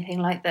done anything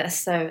like this,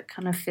 so it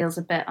kind of feels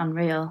a bit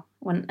unreal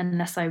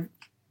unless I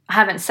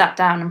haven't sat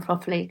down and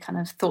properly kind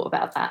of thought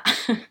about that.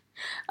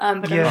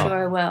 But yeah. I'm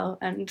sure I will,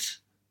 and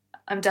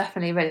I'm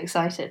definitely really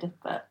excited.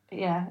 But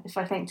yeah, if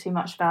I think too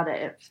much about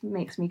it, it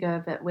makes me go a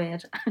bit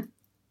weird.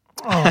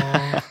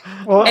 Oh.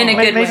 Well, in a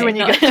good maybe way, when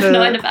you not, get to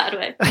not in a bad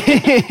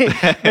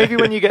way. maybe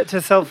when you get to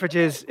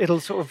Selfridges, it'll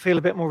sort of feel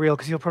a bit more real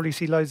because you'll probably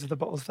see loads of the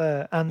bottles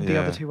there and the Yeah.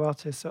 other two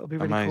artists. So it'll be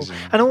really Amazing.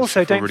 cool. And also,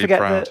 You should feel don't really forget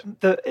proud.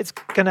 that it's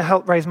going to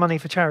help raise money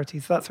for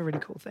charities. So that's a really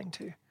cool thing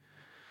too.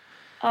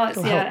 Oh, it's,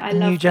 It'll yeah, help I a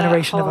love new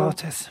generation that of whole-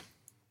 artists.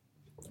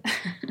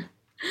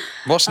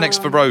 What's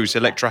next for Rose,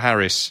 Electra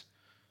Harris?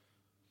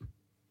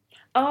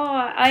 Oh,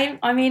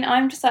 I mean,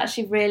 I'm just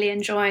actually really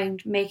enjoying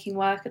making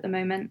work at the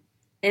moment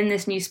in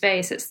this new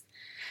space.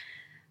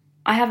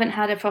 I haven't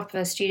had a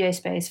proper studio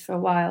space for a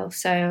while,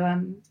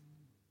 so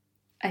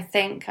I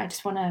think I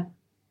just want to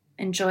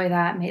enjoy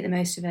that, make the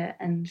most of it,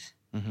 and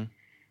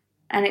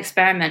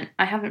experiment.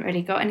 I haven't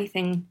really got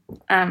anything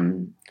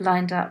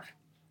lined up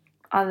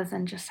other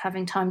than just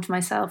having time to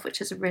myself,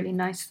 which is a really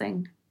nice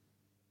thing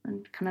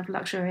and kind of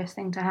luxurious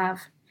thing to have.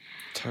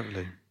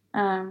 Totally.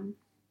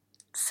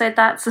 So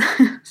that's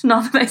it's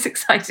not the most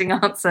exciting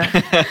answer.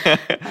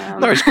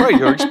 No, it's great.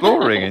 You're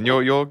exploring and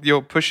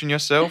you're pushing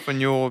yourself and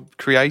you're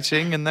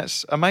creating, and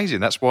that's amazing.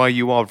 That's why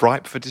you are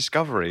ripe for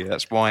discovery.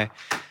 That's why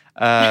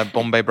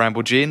Bombay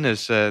Bramble Gin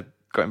has got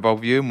involved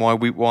with you, and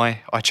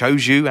why I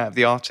chose you out of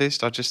the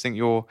artist. I just think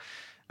you're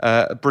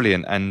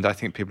brilliant, and I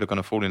think people are going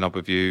to fall in love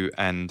with you,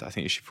 and I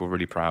think you should feel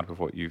really proud of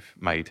what you've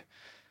made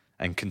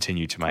and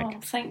continue to make. Oh,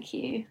 thank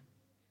you.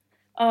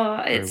 Oh,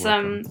 it's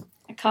welcome.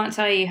 I can't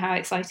tell you how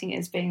exciting it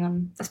is being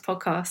on this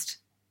podcast.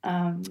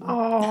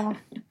 Oh,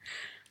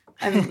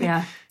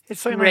 Yeah,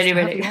 it's so nice Really, to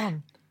have really. you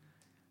on.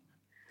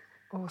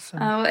 Awesome.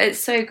 oh, it's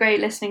so great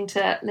listening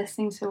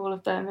to all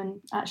of them,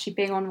 and actually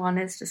being on one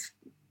is just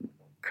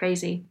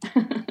crazy.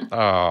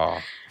 Oh,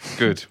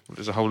 good.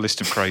 There's a whole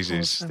list of crazies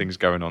Awesome. things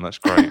going on. That's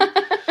great.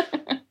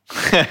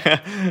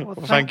 Well,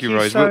 thank you,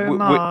 Rose. so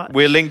much.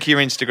 We'll link your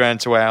Instagram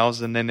to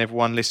ours, and then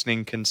everyone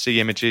listening can see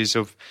images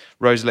of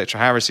Rose Electra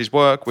Harris's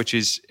work, which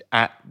is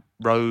at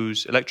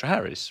Rose Electra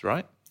Harris,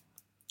 right?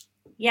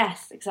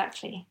 Yes,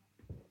 exactly.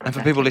 And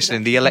for people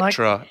listening, the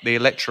Electra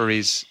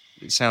is,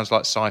 it sounds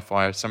like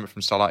sci-fi, something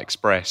from Starlight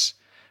Express.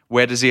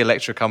 Where does the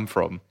Electra come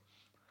from?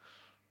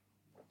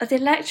 The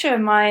Electra,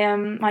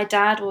 my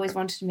dad always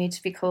wanted me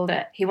to be called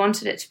it. He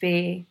wanted it to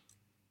be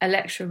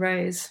Electra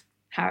Rose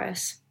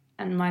Harris,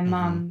 and my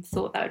mum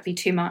thought that would be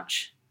too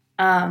much.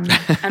 And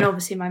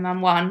obviously my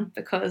mum won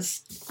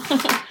because,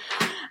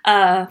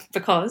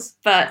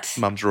 but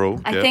Mum's rule.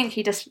 I yeah. think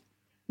he just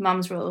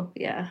mum's rule.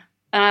 Yeah.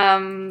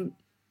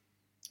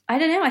 I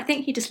don't know. I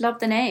think he just loved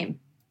the name.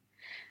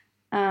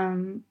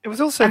 It was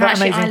also And that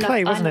actually, amazing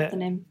play, I wasn't love it? the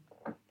name.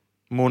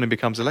 Morning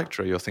Becomes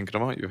Electra. You're thinking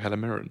of, aren't you, Helen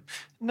Mirren?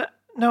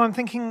 No, I'm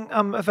thinking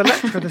of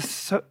Electra, the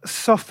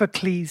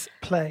Sophocles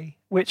play,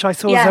 which I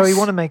saw Yes, Zoe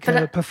Wanamaker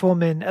but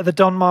perform in at the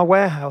Donmar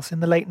Warehouse in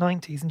the late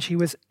 90s, and she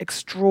was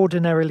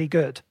extraordinarily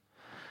good.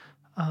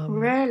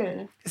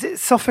 Really? Is it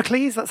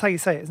Sophocles? That's how you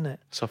say it, isn't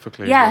it?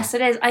 Sophocles. Yes, it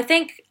is. I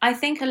think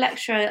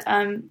Electra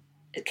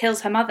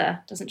kills her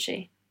mother, doesn't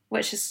she?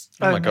 Which is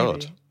Oh my maybe.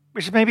 God.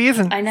 Which maybe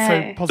isn't I know.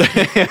 so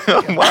positive.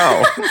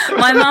 Wow.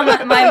 my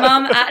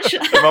mum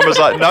actually. Mum was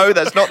like, no,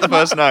 that's not the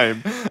first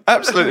name.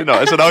 Absolutely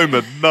not. It's an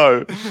omen.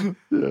 No.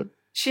 Yeah.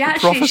 She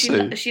actually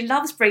prophecy. she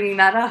loves bringing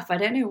that up. I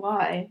don't know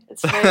why.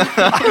 It's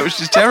very,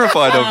 She's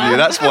terrified of you.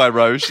 That's why,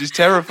 Rose. She's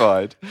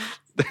terrified.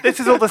 This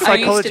is all the I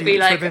used psychology to be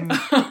that's like. within.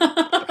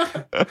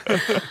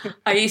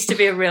 I used to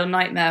be a real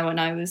nightmare when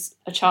I was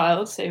a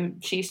child, so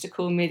she used to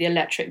call me the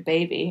electric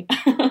baby.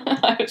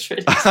 I was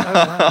really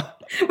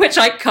which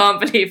I can't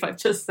believe I've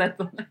just said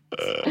that.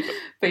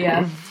 But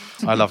yeah.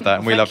 I love that,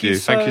 and we Thank love you you.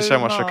 Thank you so so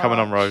much for coming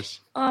on, much. Rose.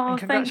 Oh, thank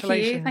you.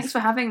 congratulations. Thanks for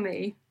having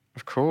me.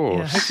 Of course.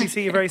 Yeah, hopefully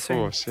see you very Of soon.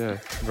 course, yeah.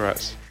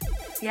 Congrats.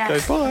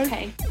 Yes. Okay, bye.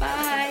 Okay.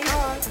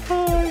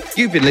 Bye.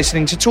 You've been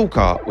listening to Talk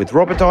Art with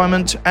Robert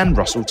Diamond and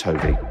Russell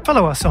Tovey.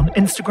 Follow us on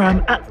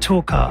Instagram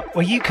 @TalkArt,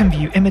 where you can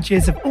view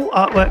images of all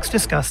artworks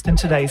discussed in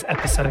today's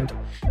episode,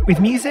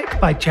 with music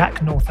by Jack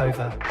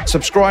Northover.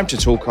 Subscribe to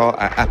Talk Art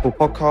at Apple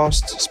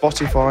Podcasts,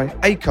 Spotify,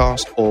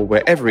 Acast, or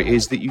wherever it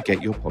is that you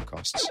get your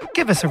podcasts.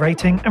 Give us a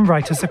rating and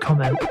write us a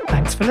comment.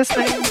 Thanks for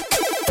listening.